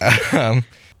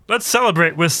 Let's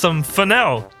celebrate with some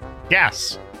fennel.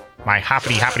 Yes, my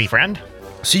hoppity friend.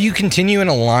 So you continue in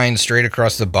a line straight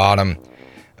across the bottom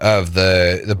of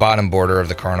the bottom border of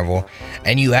the carnival,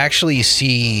 and you actually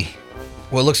see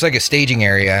what looks like a staging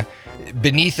area.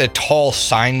 Beneath a tall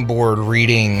signboard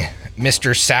reading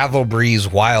Mr. Saddlebree's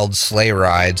Wild Sleigh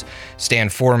Rides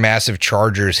stand 4 massive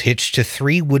chargers hitched to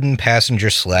 3 wooden passenger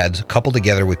sleds coupled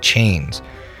together with chains.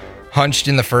 Hunched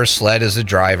in the first sled is the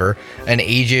driver, an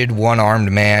aged,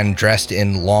 one-armed man dressed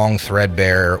in long,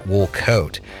 threadbare wool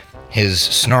coat, his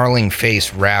snarling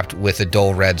face wrapped with a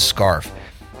dull red scarf.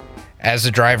 As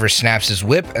the driver snaps his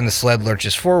whip and the sled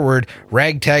lurches forward,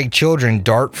 ragtag children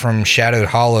dart from shadowed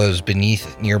hollows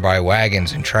beneath nearby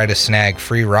wagons and try to snag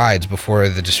free rides before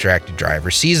the distracted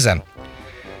driver sees them.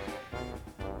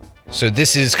 So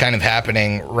this is kind of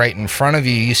happening right in front of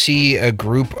you. You see a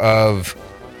group of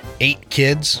 8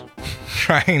 kids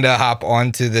trying to hop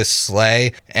onto this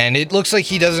sleigh, and it looks like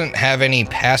he doesn't have any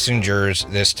passengers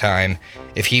this time.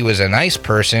 If he was a nice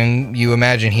person, you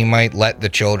imagine he might let the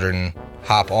children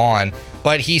hop on,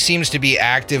 but he seems to be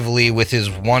actively with his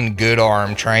one good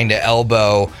arm trying to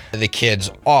elbow the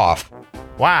kids off.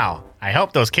 Wow, I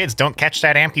hope those kids don't catch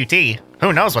that amputee.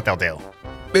 Who knows what they'll do?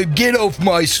 Get off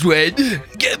my sled.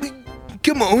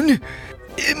 Come on.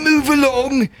 Move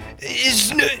along.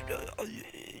 It's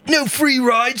no free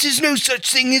rides. There's no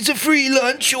such thing as a free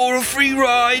lunch or a free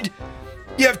ride.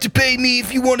 You have to pay me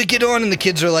if you want to get on. And the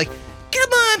kids are like, come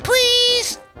on,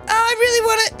 please. I really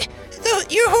want to.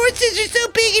 Your horses are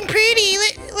so big and pretty.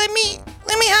 Let me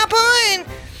hop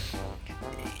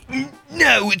on.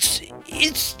 No, it's.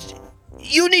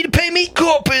 You need to pay me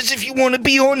coppers if you want to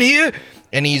be on here.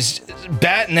 And he's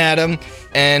batting at him,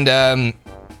 and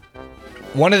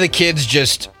one of the kids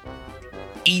just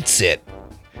eats it.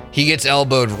 He gets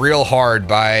elbowed real hard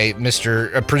by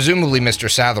presumably Mr.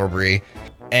 Saddlebury,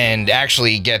 and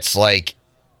actually gets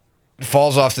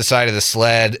falls off the side of the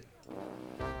sled,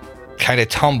 kind of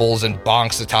tumbles and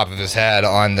bonks the top of his head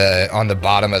on the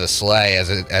bottom of the sleigh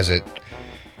as it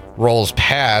rolls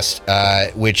past,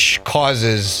 which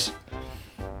causes.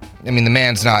 I mean, the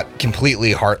man's not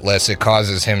completely heartless. It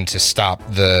causes him to stop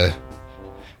the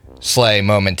sleigh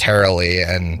momentarily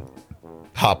and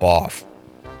hop off.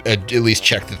 At least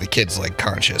check that the kid's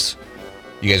conscious.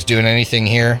 You guys doing anything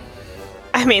here?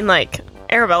 I mean,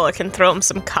 Arabella can throw him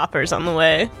some coppers on the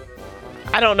way.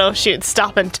 I don't know if she would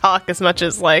stop and talk as much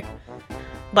as let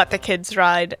the kids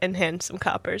ride and hand some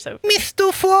coppers over.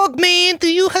 Mr. Frogman,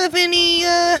 do you have any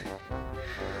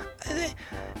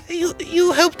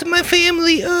You helped my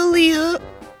family earlier.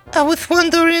 I was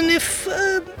wondering if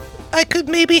I could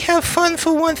maybe have fun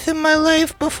for once in my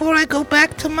life before I go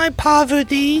back to my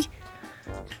poverty.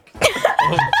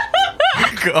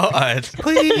 God.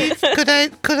 Please, could I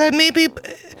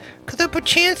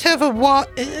perchance have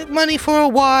money for a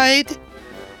ride?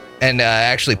 And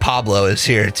actually, Pablo is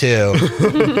here too.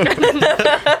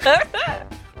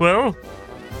 Well,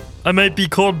 I might be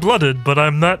cold-blooded, but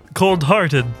I'm not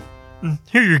cold-hearted.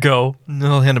 Here you go.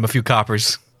 I'll hand him a few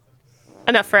coppers.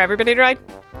 Enough for everybody to ride?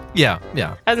 Yeah. I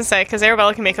was gonna say, because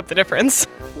Arabella can make up the difference.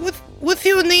 What's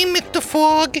your name, Mr.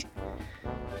 Frog?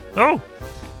 Oh,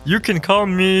 you can call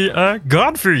me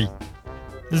Godfrey.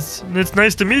 It's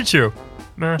nice to meet you.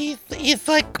 He's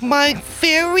like my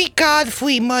fairy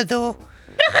Godfrey mother.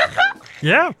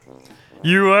 Yeah.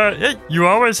 You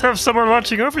always have someone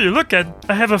watching over you. Look, I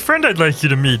have a friend I'd like you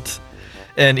to meet.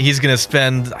 And he's going to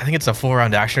spend, I think it's a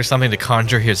 4-round action or something, to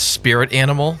conjure his spirit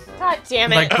animal. God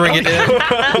damn it. Bring it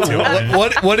in.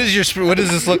 What does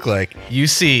this look like? You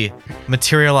see,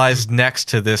 materialized next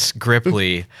to this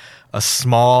Gripply, a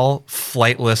small,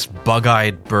 flightless,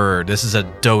 bug-eyed bird. This is a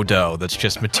dodo that's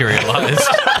just materialized.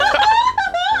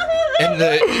 And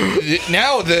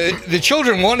the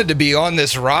children wanted to be on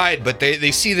this ride, but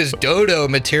they see this dodo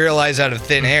materialize out of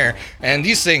thin air, and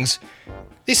these things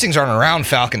aren't around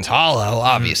Falcon's Hollow,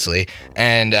 obviously.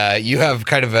 And you have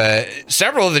kind of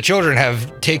several of the children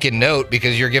have taken note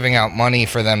because you're giving out money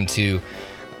for them to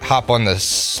hop on the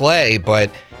sleigh,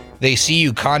 but they see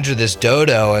you conjure this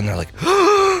dodo, and they're like,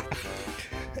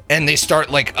 and they start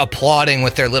applauding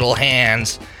with their little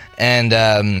hands, and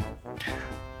oh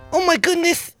my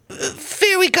goodness,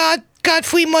 fairy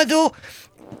Godfrey mother,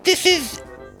 this is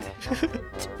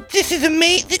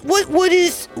amazing. What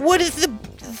is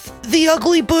the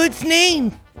ugly bird's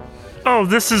name? Oh,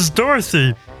 this is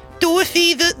Dorothy.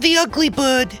 Dorothy, the ugly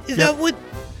bird. Is that what?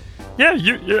 Yeah,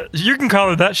 you can call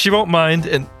her that. She won't mind.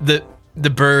 And the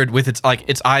bird with its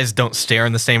eyes don't stare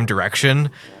in the same direction.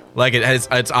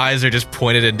 Its eyes are just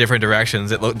pointed in different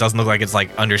directions. It doesn't look like it's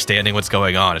understanding what's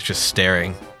going on. It's just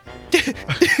staring.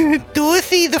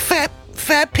 Dorothy, the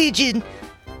fat pigeon.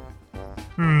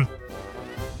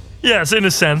 Yes, in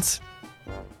a sense.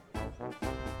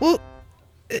 Well,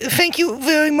 thank you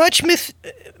very much, Miss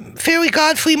Fairy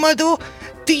Godfrey Mother.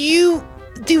 Do you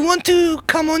want to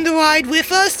come on the ride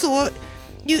with us, or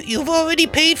you've already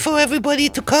paid for everybody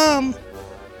to come?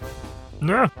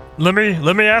 No, let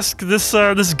me ask this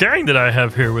gang that I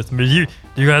have here with me.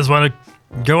 You guys want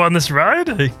to go on this ride?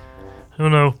 I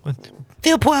don't know.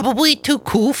 They're probably too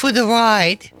cool for the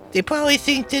ride. They probably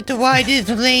think that the ride is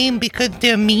lame because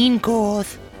they're mean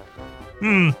girls.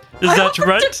 Is that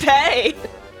right? To pay.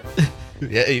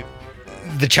 Yeah,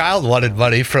 the child wanted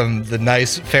money from the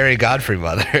nice fairy Godfrey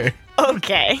mother.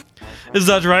 Okay. Is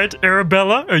that right,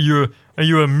 Arabella? Are you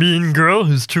a mean girl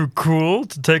who's too cool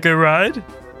to take a ride?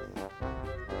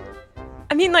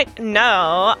 I mean, like,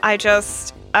 no. I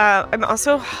just, I'm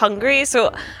also hungry,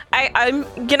 so I'm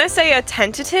gonna say a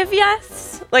tentative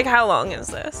yes. Like, how long is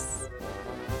this?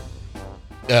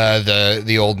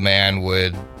 The old man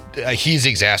would. He's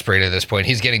exasperated at this point.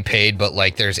 He's getting paid, but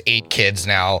like, there's 8 kids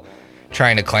now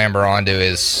trying to clamber onto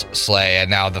his sleigh, and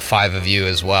now the 5 of you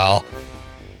as well.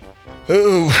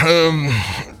 Oh,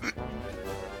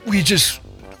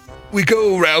 we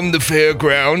go around the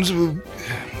fairgrounds.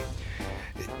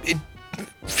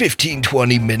 15,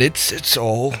 20 minutes, that's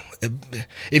all.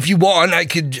 If you want, I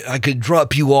could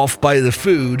drop you off by the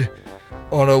food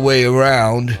on our way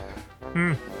around.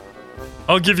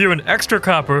 I'll give you an extra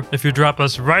copper if you drop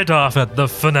us right off at the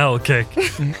funnel cake.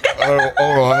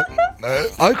 All right.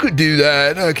 I could do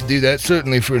that.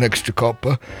 Certainly for an extra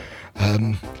copper.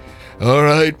 All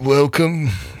right, welcome.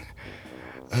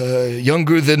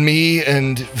 Younger than me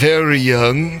and very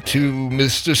young to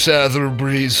Mr.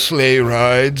 Satherbury's sleigh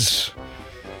rides.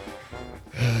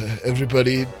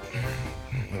 Everybody,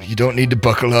 you don't need to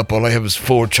buckle up. All I have is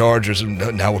 4 chargers,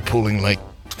 and now we're pulling like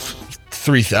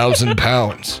 3,000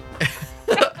 pounds.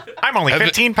 I'm only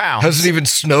 15 pounds. Hasn't even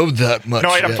snowed that much. No,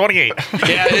 wait, I'm yet. 28.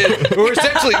 Yeah,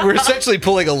 we're essentially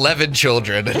pulling 11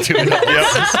 children into it.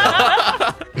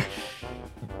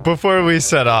 Before we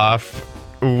set off,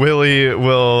 Willie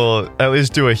will at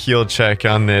least do a heal check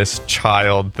on this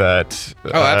child that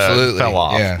Absolutely. fell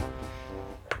off. Yeah.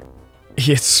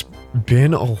 It's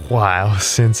been a while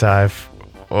since I've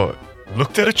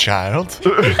Looked at a child.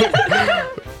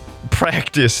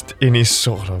 practiced any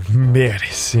sort of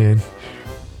medicine.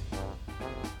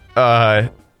 The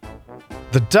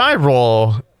die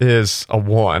roll is a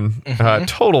 1.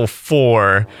 Total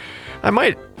 4. I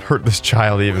might hurt this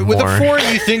child even With more. a 4,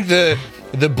 you think the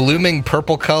blooming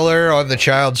purple color on the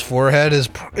child's forehead is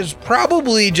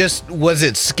probably just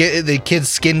the kid's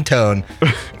skin tone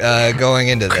going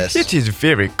into this. It is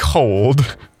very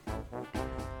cold.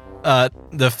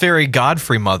 The fairy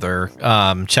Godfrey mother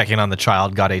checking on the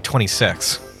child got a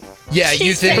 26. Yeah,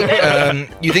 you think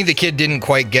the kid didn't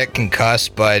quite get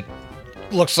concussed, but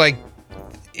looks like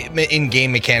in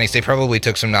game mechanics they probably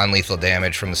took some non-lethal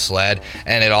damage from the sled,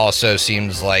 and it also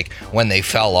seems like when they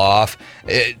fell off,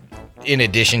 in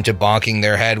addition to bonking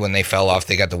their head, when they fell off,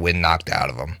 they got the wind knocked out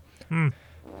of them.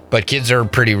 But kids are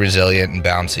pretty resilient and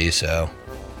bouncy, so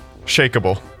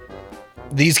Shakeable.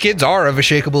 these kids are of a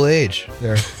shakeable age.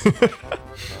 They're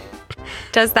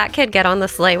Does that kid get on the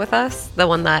sleigh with us? The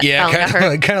one that fell and got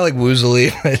hurt? kind of like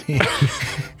woozily.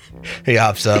 He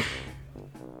hops up.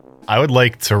 I would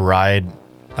like to ride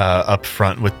up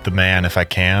front with the man if I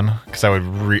can, because I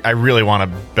really want a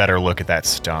better look at that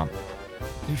stump.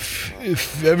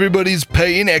 If everybody's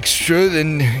paying extra,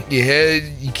 then yeah,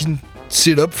 you can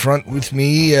sit up front with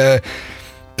me.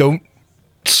 Don't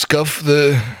scuff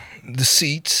the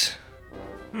seats.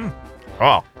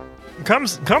 Oh,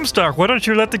 Comstock, why don't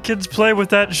you let the kids play with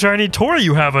that shiny toy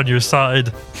you have on your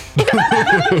side? That's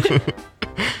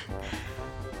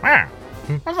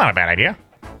not a bad idea.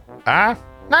 No,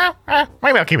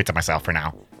 maybe I'll keep it to myself for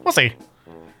now. We'll see.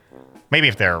 Maybe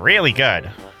if they're really good.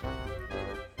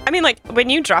 I mean, like, when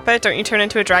you drop it, don't you turn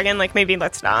into a dragon? Like, maybe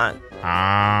let's not.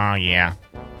 Yeah.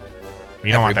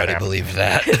 You don't want that Everybody to happen. believes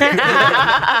that.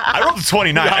 I rolled a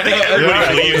 29. I think everybody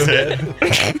believes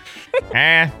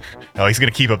it. Oh, he's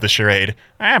going to keep up the charade.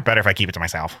 Better if I keep it to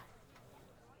myself.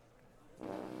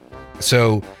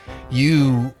 So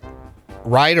you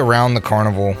ride around the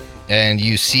carnival and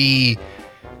you see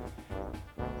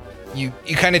you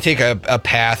kind of take a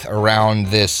path around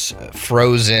this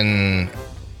frozen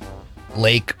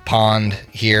lake pond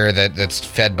here that's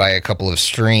fed by a couple of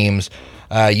streams.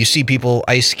 You see people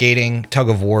ice skating, tug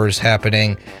of wars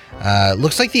happening.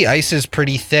 Looks like the ice is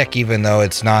pretty thick, even though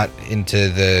it's not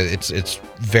it's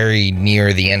very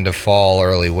near the end of fall,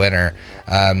 early winter.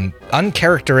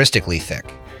 Uncharacteristically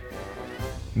thick.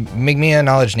 Make me a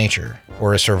knowledge nature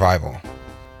or a survival.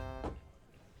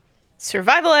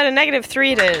 Survival at a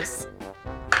 -3 it is.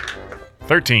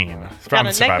 13. From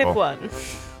Got a survival. -1.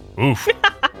 Oof.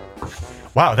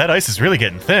 Wow, that ice is really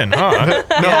getting thin, huh?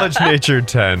 Knowledge nature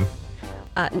 10.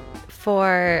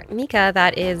 For Mika,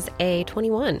 that is a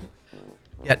 21.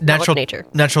 Yeah, nature.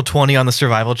 natural 20 on the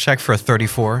survival check for a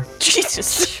 34.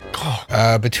 Jesus.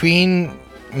 Between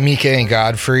Mika and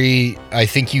Godfrey, I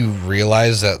think you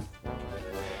realize that,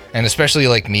 and especially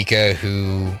like Mika,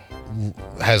 who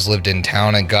has lived in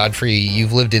town, and Godfrey,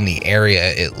 you've lived in the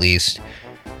area at least.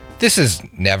 This has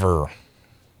never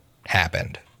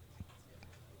happened.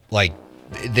 Like,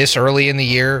 this early in the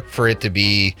year for it to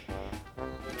be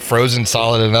frozen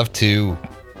solid enough to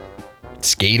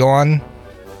skate on,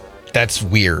 that's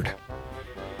weird.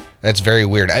 That's very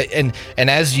weird. And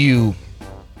as you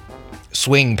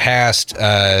swing past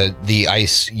the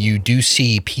ice, you do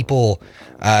see people.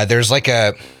 There's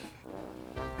an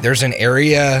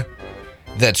area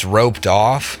that's roped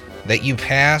off that you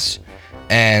pass,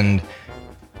 and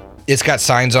it's got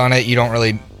signs on it. You don't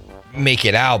really make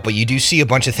it out, but you do see a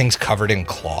bunch of things covered in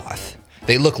cloth.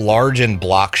 They look large and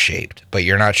block shaped, but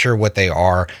you're not sure what they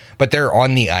are, but they're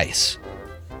on the ice.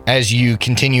 As you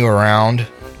continue around,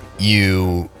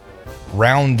 you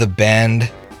round the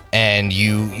bend and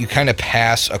you kind of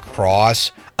pass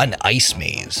across an ice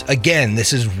maze. Again,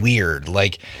 this is weird.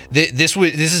 Like this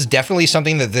is definitely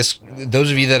something that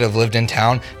those of you that have lived in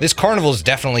town, this carnival's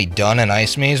definitely done an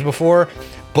ice maze before,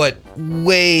 but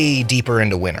way deeper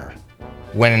into winter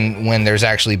when there's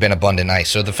actually been abundant ice.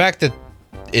 So the fact that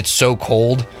it's so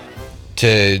cold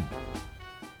to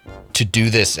do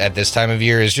this at this time of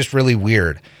year is just really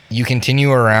weird. You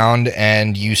continue around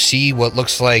and you see what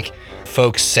looks like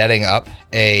folks setting up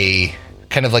a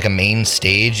kind of like a main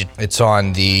stage. It's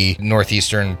on the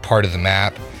northeastern part of the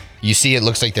map. You see it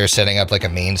looks like they're setting up like a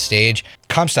main stage.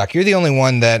 Comstock, you're the only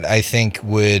one that I think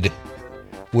would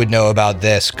know about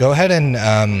this. Go ahead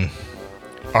and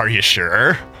Are you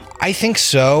sure? I think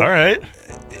so. All right.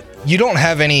 You don't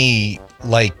have any,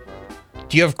 like,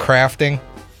 do you have crafting?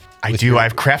 I do. I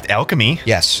have craft alchemy.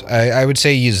 Yes, I would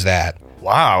say use that.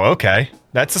 Wow, okay.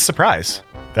 That's a surprise.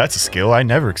 That's a skill I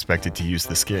never expected to use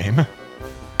this game.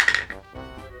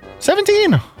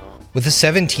 17. With a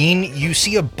 17, you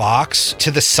see a box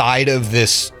to the side of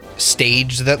this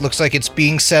stage that looks like it's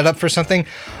being set up for something.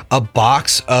 A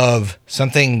box of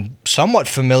something somewhat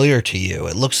familiar to you.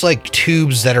 It looks like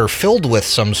tubes that are filled with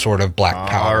some sort of black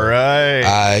powder. All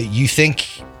right. You think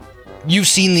you've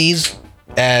seen these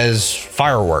as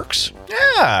fireworks.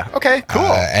 Yeah, okay, cool.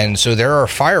 And so there are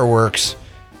fireworks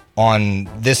on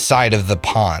this side of the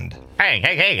pond.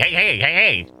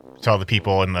 Hey. To all the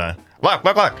people in the... Look.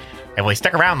 If we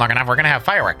stick around long enough, we're going to have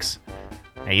fireworks.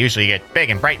 They usually get big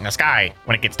and bright in the sky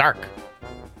when it gets dark.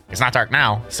 It's not dark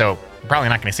now, so we're probably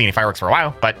not going to see any fireworks for a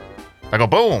while, but they'll go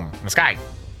boom in the sky.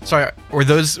 Sorry,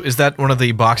 is that one of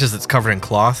the boxes that's covered in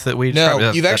cloth that we...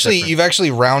 No, you've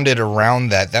actually rounded around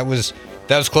that. That was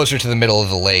closer to the middle of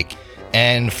the lake.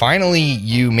 And finally,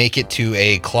 you make it to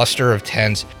a cluster of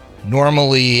tents.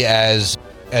 Normally, as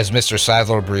Mr.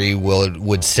 Saddlebury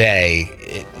would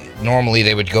say, normally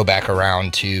they would go back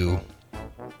around to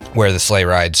where the sleigh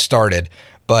ride started.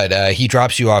 But he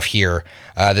drops you off here.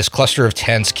 This cluster of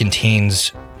tents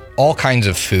contains all kinds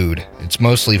of food. It's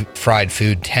mostly fried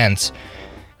food tents.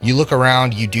 You look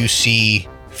around, you do see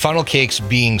funnel cakes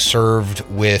being served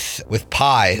with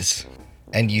pies.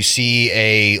 And you see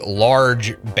a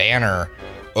large banner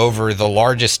over the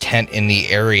largest tent in the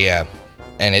area.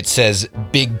 And it says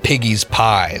Big Piggy's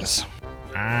Pies.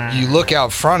 You look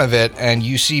out front of it and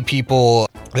you see people.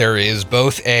 There is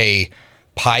both a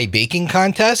pie baking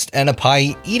contest and a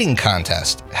pie eating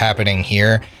contest happening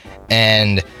here.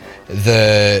 And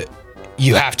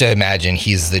you have to imagine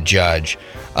he's the judge.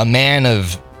 A man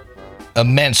of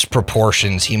immense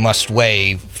proportions. He must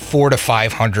weigh 400 to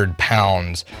 500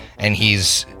 pounds, and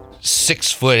he's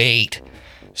 6'8",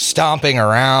 stomping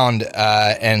around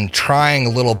and trying a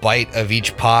little bite of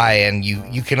each pie. And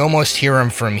you can almost hear him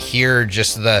from here.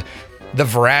 Just the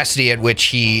veracity at which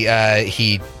he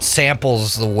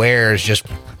samples the wares. Just,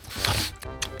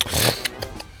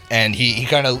 and he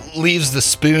kind of leaves the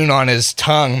spoon on his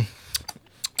tongue.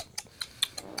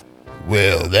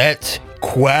 Well, that's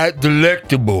quite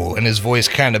delectable, and his voice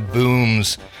kind of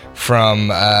booms from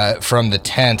the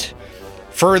tent.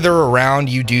 Further around,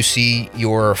 you do see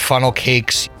your funnel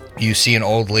cakes. You see an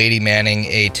old lady manning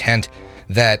a tent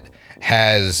that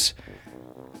has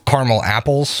caramel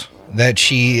apples that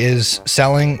she is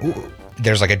selling.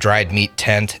 There's like a dried meat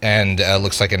tent, and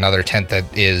looks like another tent that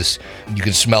is, you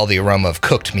can smell the aroma of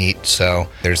cooked meat, so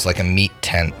there's like a meat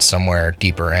tent somewhere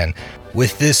deeper in.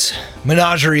 With this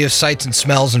menagerie of sights and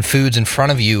smells and foods in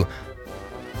front of you,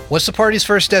 what's the party's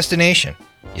first destination?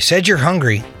 You said you're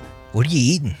hungry. What are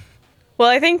you eating? Well,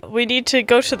 I think we need to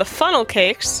go to the funnel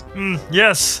cakes.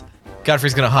 Yes.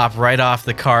 Godfrey's gonna hop right off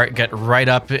the cart, get right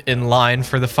up in line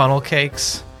for the funnel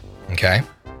cakes. Okay.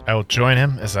 I will join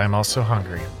him as I'm also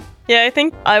hungry. Yeah, I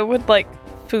think I would like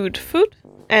food,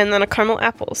 and then a caramel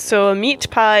apple. So a meat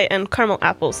pie and caramel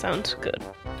apple sounds good.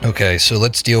 Okay, so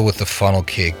let's deal with the funnel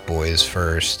cake boys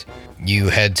first. You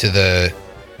head to the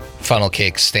funnel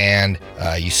cake stand.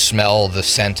 You smell the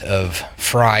scent of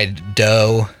fried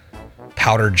dough,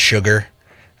 powdered sugar.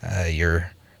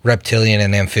 Your reptilian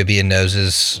and amphibian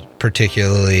noses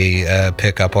particularly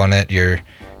pick up on it. Your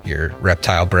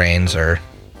reptile brains are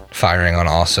firing on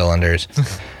all cylinders.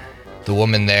 The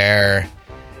woman there,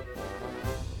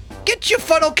 get your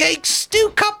funnel cakes,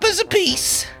 2 coppers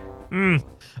apiece.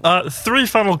 3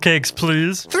 funnel cakes,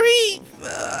 please. 3?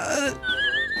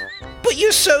 But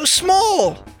you're so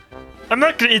small. I'm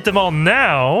not gonna eat them all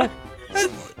now.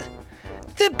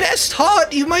 The best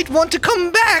heart, you might want to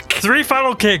come back. 3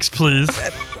 funnel cakes, please.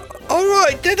 All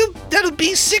right, that'll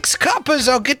be 6 coppers.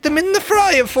 I'll get them in the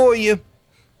fryer for you.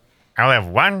 I'll have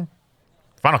 1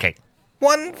 funnel cake.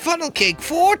 1 funnel cake,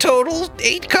 4 total,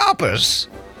 8 coppers.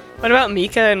 What about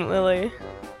Mika and Lily?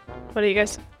 What do you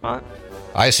guys want?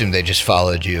 I assume they just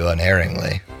followed you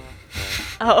unerringly.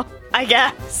 Oh, I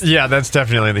guess. Yeah, that's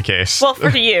definitely the case. Well,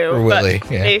 for you, For Willy,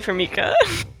 but yeah. maybe for Mika.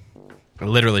 I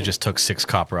literally just took 6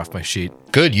 copper off my sheet.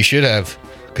 Good, you should have,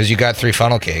 because you got 3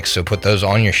 funnel cakes, so put those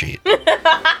on your sheet.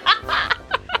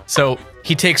 So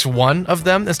he takes 1 of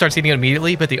them and starts eating it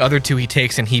immediately, but the other 2 he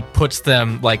takes and he puts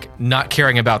them, like, not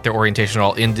caring about their orientation at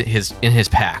all, in his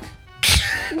pack.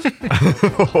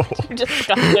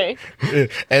 Disgusting.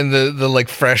 And the like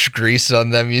fresh grease on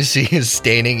them you see is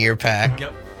staining your pack.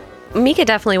 Yep. Mika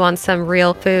definitely wants some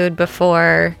real food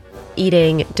before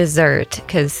eating dessert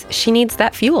because she needs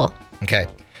that fuel. Okay,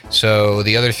 so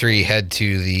the other 3 head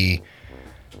to the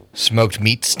smoked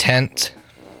meats tent,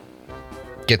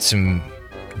 get some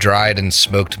dried and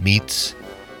smoked meats.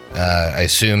 I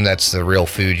assume that's the real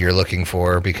food you're looking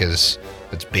for because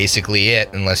that's basically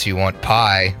it, unless you want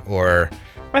pie, or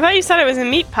I thought you said it was a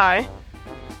meat pie.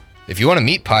 if you want a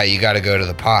meat pie, you got to go to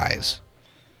the pies.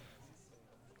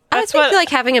 That's I what- feel like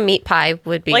having a meat pie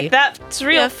would be Like, that's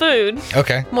real Yeah. food.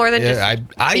 Okay. More than just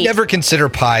I meat. never consider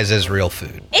pies as real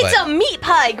food. It's but a meat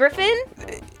pie, Griffin.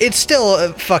 it's still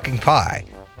a fucking pie.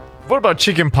 What about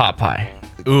chicken pot pie?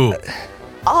 Ooh.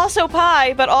 Also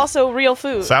pie, but also real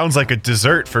food. Sounds like a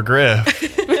dessert for Griff.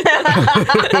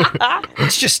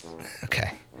 It's just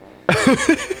okay.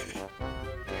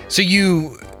 So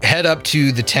you head up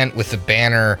to the tent with the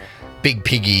banner Big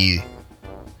Piggy's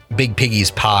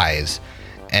Pies,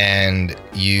 and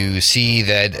you see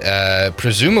that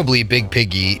presumably Big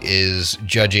Piggy is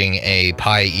judging a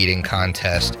pie eating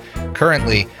contest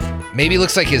currently. Maybe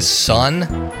looks like his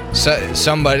son. So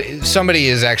somebody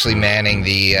is actually manning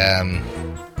the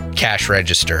cash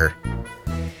register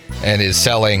and is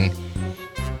selling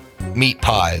meat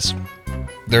pies.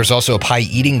 There's also a pie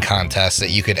eating contest that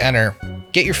you could enter.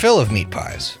 Get your fill of meat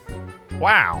pies.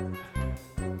 Wow.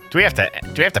 Do we have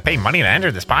to pay money to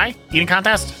enter this pie eating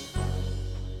contest?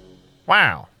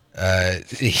 Wow.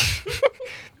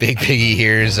 Big Piggy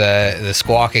hears the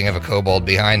squawking of a kobold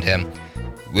behind him.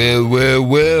 Well,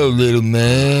 little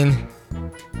man.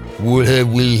 What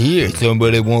have we here?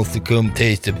 Somebody wants to come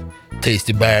taste a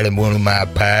bite of one of my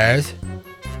pies?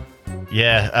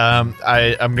 Yeah,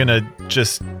 I'm gonna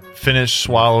just finish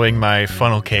swallowing my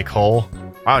funnel cake whole.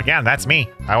 Oh yeah, that's me.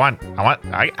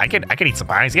 I could eat some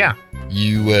pies, yeah.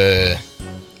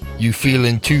 You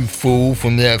feeling too full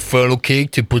from that funnel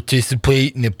cake to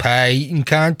participate in the pie eating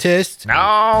contest?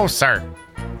 No, sir.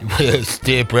 Well,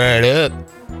 step right up.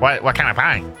 What kind of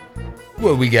pie?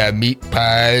 Well, we got meat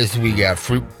pies, we got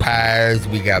fruit pies,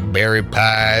 we got berry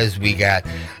pies, we got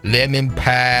lemon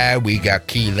pie, we got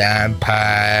key lime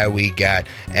pie, we got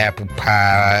apple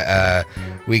pie,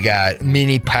 we got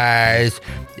mini pies.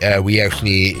 We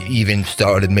actually even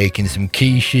started making some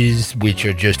quiches, which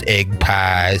are just egg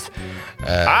pies.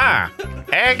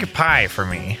 Egg pie for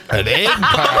me. An egg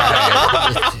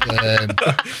pie.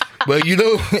 Well, you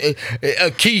know,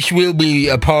 a quiche will be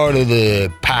a part of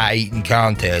the pie eating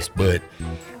contest, but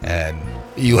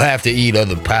you have to eat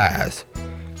other pies.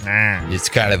 It's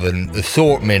kind of an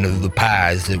assortment of the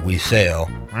pies that we sell.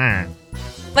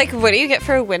 Like, what do you get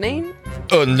for winning?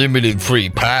 Unlimited free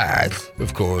pies,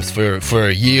 of course. For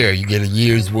a year, you get a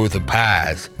year's worth of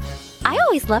pies. I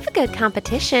always love a good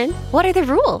competition. What are the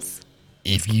rules?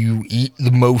 If you eat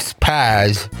the most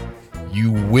pies,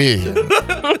 you win.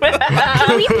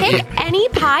 Can we pick any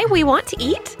pie we want to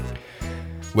eat?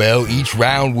 Well, each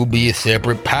round will be a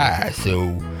separate pie.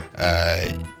 So,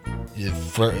 the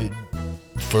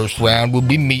first round will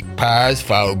be meat pies,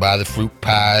 followed by the fruit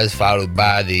pies, followed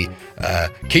by the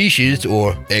quiches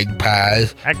or egg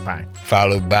pies, Egg pie.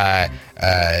 followed by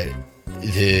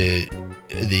the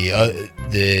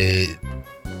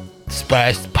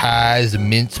spiced pies, the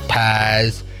mince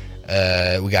pies.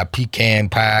 We got pecan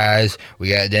pies. We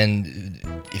got then.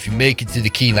 If you make it to the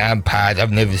key lime pies,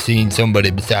 I've never seen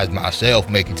somebody besides myself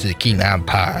make it to the key lime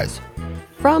pies.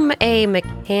 From a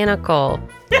mechanical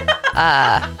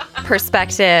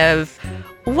perspective,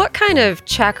 What kind of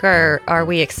check are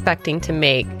we expecting to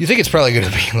make? You think it's probably going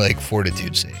to be like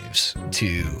fortitude saves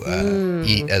to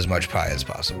eat as much pie as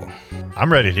possible.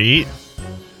 I'm ready to eat.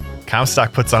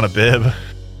 Comstock puts on a bib.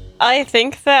 I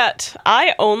think that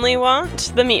I only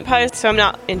want the meat pies, so I'm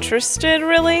not interested,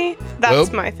 really. That's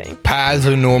Well, my thing. Pies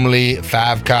are normally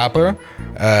 5 copper.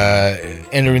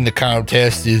 Entering the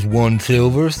contest is 1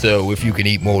 silver, so if you can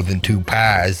eat more than 2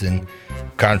 pies, then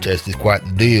contest is quite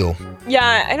the deal.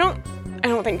 Yeah, I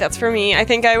don't think that's for me. I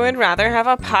think I would rather have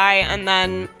a pie and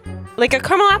then like a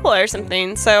caramel apple or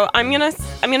something. So I'm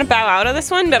gonna bow out of this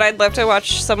one, but I'd love to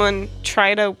watch someone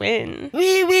try to win.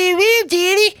 Well,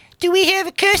 Daddy, do we have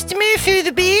a customer for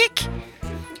the beak?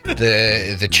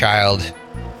 The child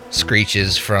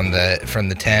screeches from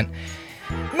the tent.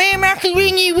 Ma'am, I can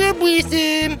ring you up with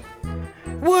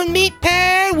 1 meat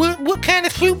pie. What kind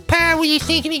of fruit pie were you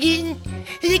thinking of getting?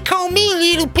 They call me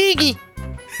Little Piggy.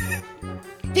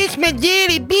 That's my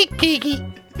daddy, Big Piggy.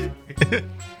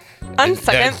 On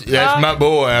second That's thought, my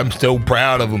boy. I'm so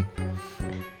proud of him.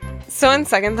 so on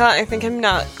second thought, I think I'm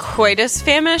not quite as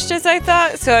famished as I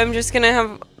thought. So I'm just gonna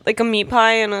have like a meat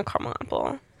pie and a caramel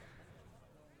apple.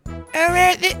 All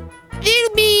right,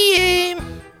 that'll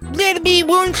be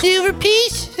 1 silver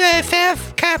piece,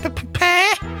 5 copper per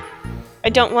pie. I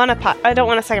don't want a pie. I don't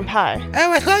want a second pie.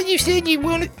 Oh, I thought you said you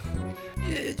wanted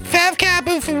 5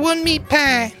 copper for 1 meat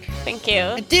pie. Thank you.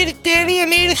 I did it, Daddy. I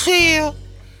made a sale.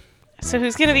 So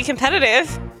who's gonna be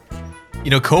competitive? You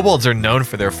know, kobolds are known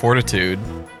for their fortitude.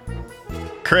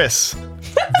 Chris,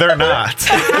 they're not.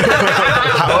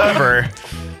 However,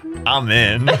 I'm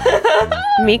in.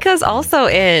 Mika's also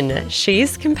in.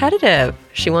 She's competitive.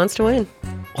 She wants to win.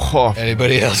 Oh,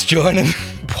 Anybody else joining?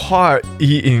 pie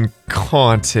eating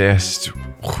contest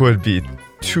would be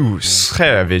too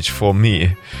savage for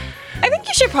me. I think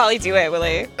you should probably do it,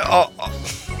 Willie. Oh,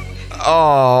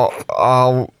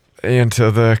 I'll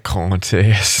enter the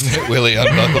contest. Willie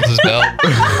unbuckles his belt.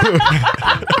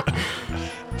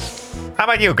 How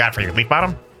about you, Godfrey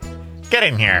Leafbottom? Get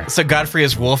in here. So Godfrey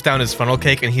has wolfed down his funnel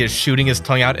cake and he is shooting his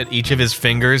tongue out at each of his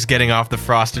fingers, getting off the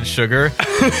frosted sugar.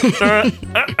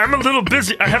 I'm a little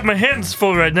busy. I have my hands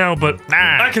full right now, but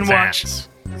I can watch.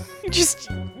 You just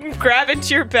grab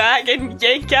into your bag and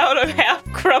yank out a half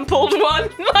crumpled one,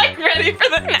 like ready for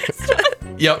the next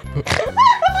one. Yep.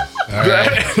 All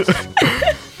right.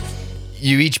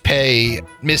 You each pay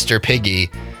Mr. Piggy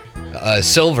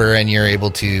silver, and you're able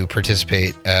to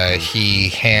participate. He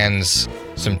hands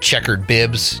some checkered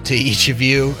bibs to each of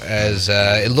you, as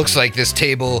it looks like this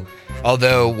table,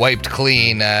 although wiped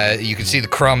clean, you can see the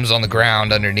crumbs on the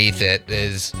ground underneath it,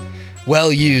 is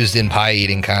well used in pie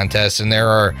eating contests, and there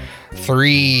are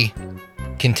 3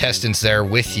 contestants there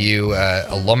with you,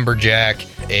 a lumberjack,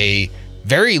 a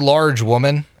very large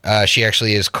woman. She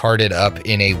actually is carted up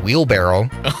in a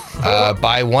wheelbarrow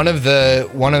by one of the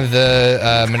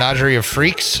Menagerie of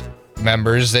Freaks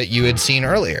members that you had seen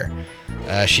earlier.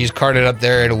 She's carted up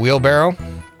there in a wheelbarrow,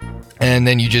 and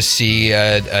then you just see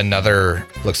another,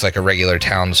 looks like a regular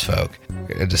townsfolk.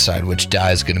 Gonna decide which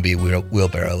die is gonna be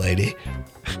wheelbarrow lady.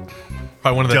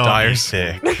 By one of the Don't be dyers.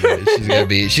 sick. She's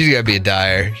gonna be a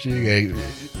dyer. She's gonna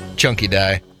chunky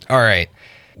dye. All right.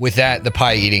 With that, the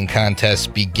pie eating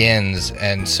contest begins,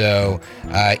 and so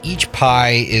each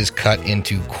pie is cut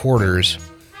into quarters.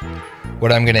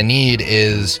 What I'm gonna need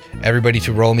is everybody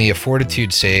to roll me a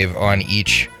fortitude save on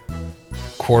each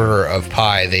quarter of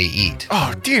pie they eat.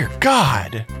 Oh, dear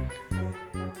God.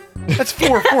 That's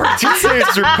 4 fortitude saves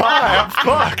per pie. I'm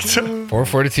fucked. 4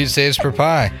 fortitude saves per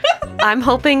pie. I'm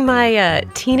hoping my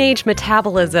teenage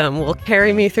metabolism will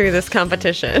carry me through this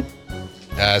competition.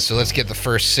 So let's get the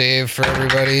first save for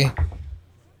everybody.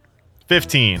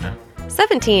 15.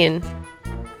 17.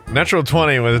 Natural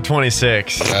 20 with a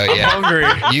 26. Yeah. Hungry.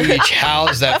 You each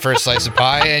house that first slice of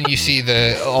pie, and you see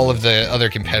all of the other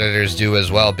competitors do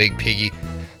as well. Big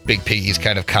Piggy's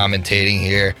kind of commentating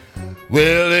here.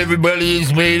 Well,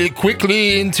 everybody's made it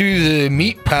quickly into the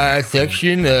meat pie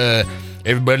section.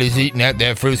 Everybody's eating out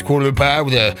that first quarter of pie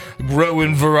with a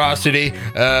growing ferocity.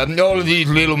 All of these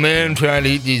little men trying to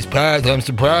eat these pies. I'm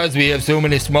surprised we have so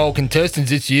many small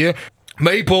contestants this year.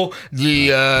 Maple,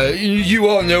 you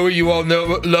all know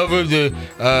her, love her,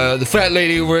 the fat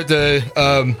lady over at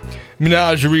the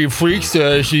Menagerie of Freaks.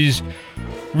 She's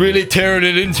really tearing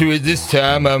it into it this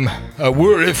time. I'm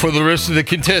worried for the rest of the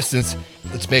contestants.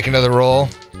 Let's make another roll.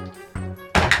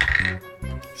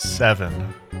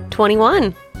 7.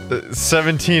 21.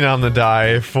 17 on the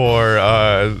die for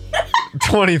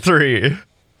 23.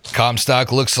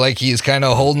 Comstock looks like he's kind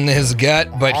of holding his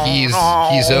gut, but he's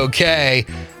okay.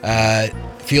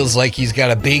 Feels like he's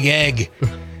got a big egg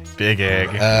Big egg.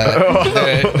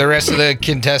 The rest of the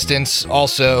contestants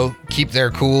also keep their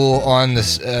cool on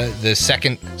this the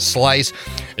second slice,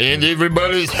 and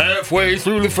everybody's halfway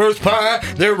through the first pie.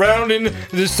 They're rounding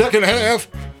the second half.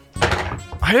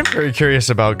 I am very curious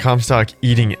about Comstock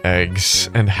eating eggs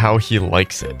and how he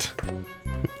likes it.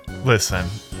 Listen,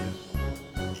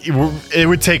 it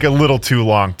would take a little too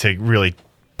long to really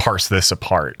parse this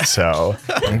apart, so...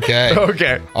 Okay.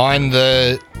 Okay. On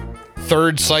the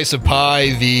third slice of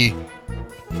pie, the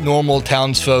normal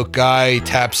townsfolk guy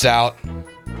taps out.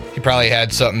 He probably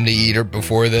had something to eat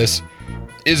before this.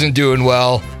 Isn't doing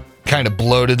well. Kind of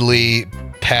bloatedly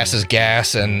passes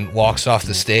gas and walks off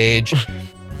the stage.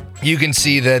 You can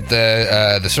see that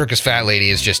the circus fat lady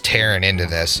is just tearing into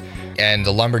this, and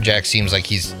the lumberjack seems like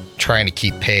he's trying to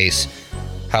keep pace.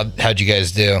 How'd you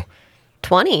guys do?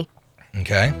 20.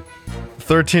 Okay.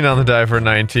 13 on the die for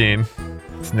 19.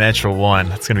 It's a natural 1.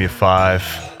 That's going to be a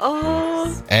 5.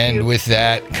 Oh. And with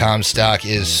that, Comstock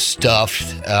is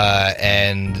stuffed,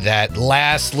 and that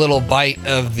last little bite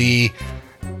of the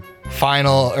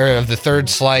of the third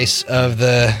slice of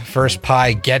the first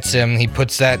pie gets him. He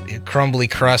puts that crumbly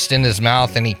crust in his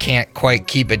mouth, and he can't quite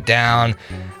keep it down,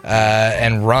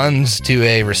 and runs to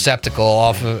a receptacle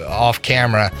off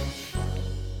camera.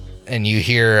 And you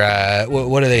hear,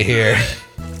 what do they hear?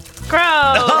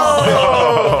 Gross.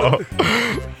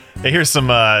 They hear some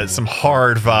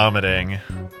hard vomiting.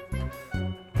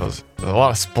 There's a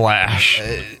lot of splash.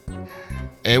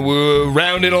 And we're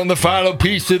rounding on the final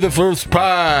piece of the first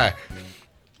pie.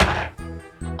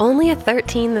 Only a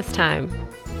 13 this time.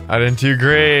 I didn't do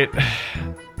great.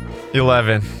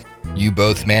 11. You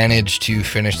both manage to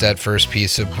finish that first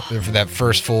piece of that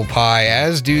first full pie,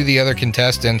 as do the other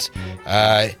contestants.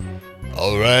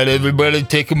 All right, everybody,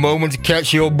 take a moment to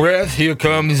catch your breath. Here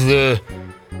comes the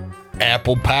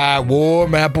apple pie,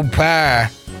 warm apple pie.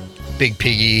 Big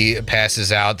Piggy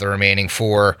passes out the remaining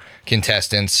 4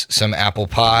 contestants some apple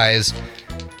pies.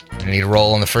 I need to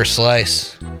roll on the first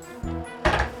slice.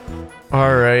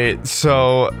 All right,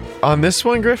 so on this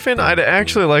one, Griffin, I'd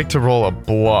actually like to roll a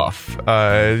bluff.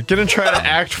 Gonna try to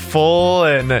act full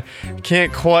and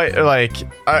can't quite, like,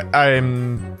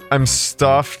 I'm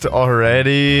stuffed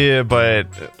already, but,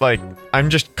 like, I'm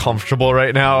just comfortable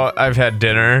right now. I've had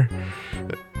dinner.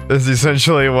 Is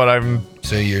essentially what I'm...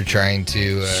 So you're trying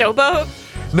to... Showboat?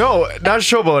 No, not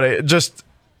showboating, just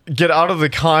get out of the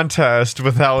contest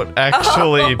without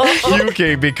actually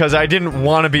puking, because I didn't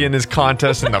want to be in this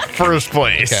contest in the first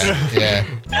place. Okay,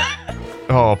 yeah.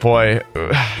 Oh boy,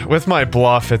 with my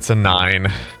bluff, it's a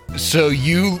 9. So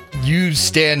you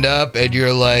stand up and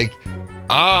you're like,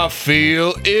 I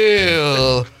feel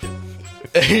ill.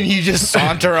 And you just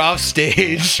saunter off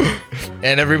stage,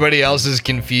 and everybody else is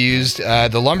confused.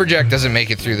 The lumberjack doesn't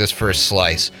make it through this first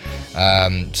slice.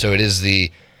 So it is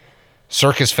the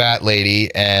circus fat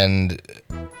lady and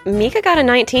Mika got a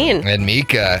 19.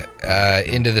 Mika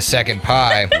into the second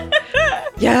pie.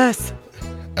 Yes.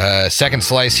 Second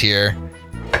slice here.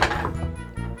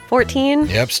 14.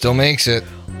 Yep, still makes it.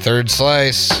 Third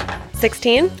slice.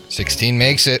 16. 16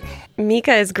 makes it.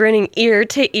 Mika is grinning ear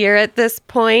to ear at this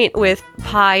point, with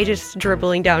pie just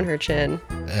dribbling down her chin.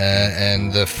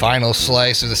 And the final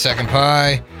slice of the second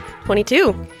pie.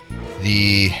 22.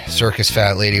 The circus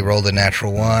fat lady rolled a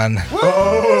natural 1.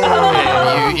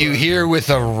 And you hear with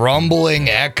a rumbling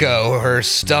echo, her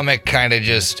stomach kind of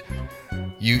just...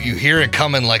 You hear it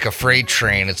coming like a freight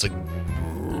train. It's like...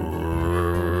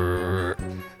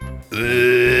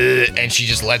 And she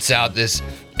just lets out this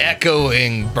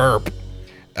echoing burp.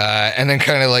 And then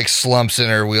kind of like slumps in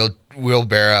her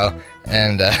wheelbarrow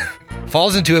and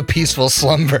falls into a peaceful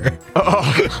slumber.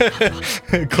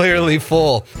 Clearly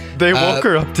full. They woke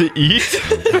her up to eat?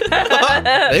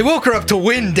 They woke her up to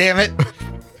win, damn it.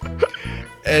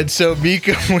 And so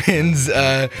Mika wins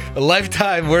a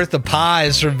lifetime worth of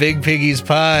pies from Big Piggy's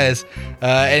Pies,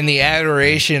 and the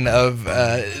adoration of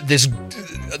this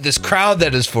crowd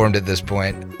that has formed at this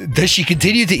point. Does she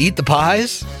continue to eat the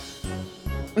pies?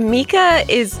 Mika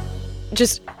is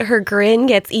just, her grin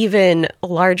gets even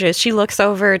larger. She looks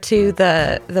over to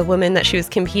the woman that she was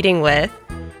competing with.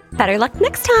 Better luck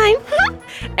next time.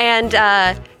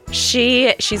 And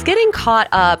she's getting caught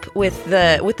up with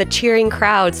the cheering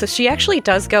crowd, so she actually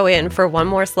does go in for one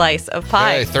more slice of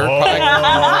pie. Hey, third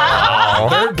pie.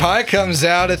 Third pie comes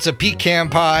out. It's a pecan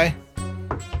pie.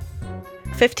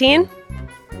 15.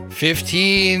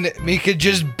 15. Mika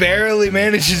just barely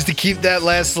manages to keep that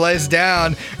last slice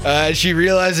down. She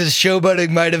realizes showboating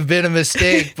might have been a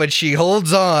mistake, but she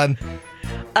holds on.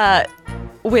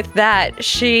 With that,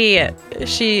 she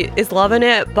is loving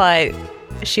it, but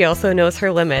she also knows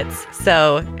her limits.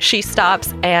 So she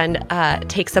stops and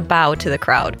takes a bow to the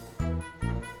crowd.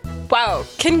 Wow,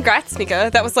 congrats, Nika.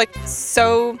 That was like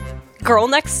so girl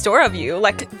next door of you.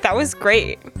 Like, that was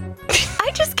great.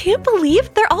 I just can't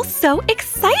believe they're all so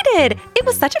excited. It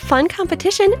was such a fun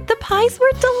competition. The pies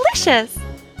were delicious.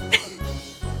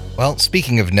 Well,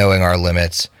 speaking of knowing our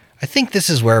limits, I think this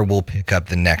is where we'll pick up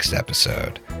the next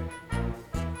episode.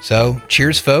 So,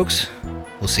 cheers, folks.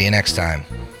 We'll see you next time.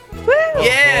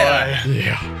 Yeah.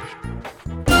 Yeah.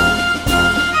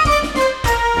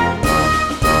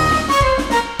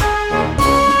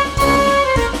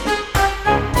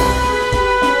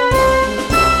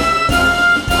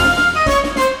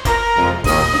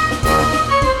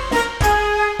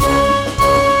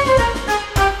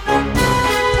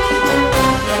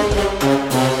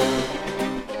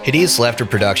 Hideous Laughter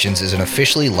Productions is an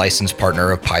officially licensed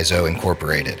partner of Paizo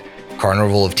Incorporated.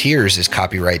 Carnival of Tears is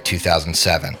copyright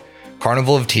 2007.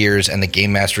 Carnival of Tears and the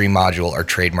Game Mastery module are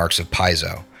trademarks of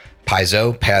Paizo.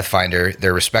 Paizo, Pathfinder,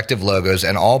 their respective logos,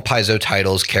 and all Paizo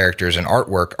titles, characters, and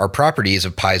artwork are properties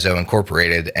of Paizo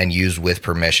Incorporated and used with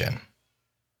permission.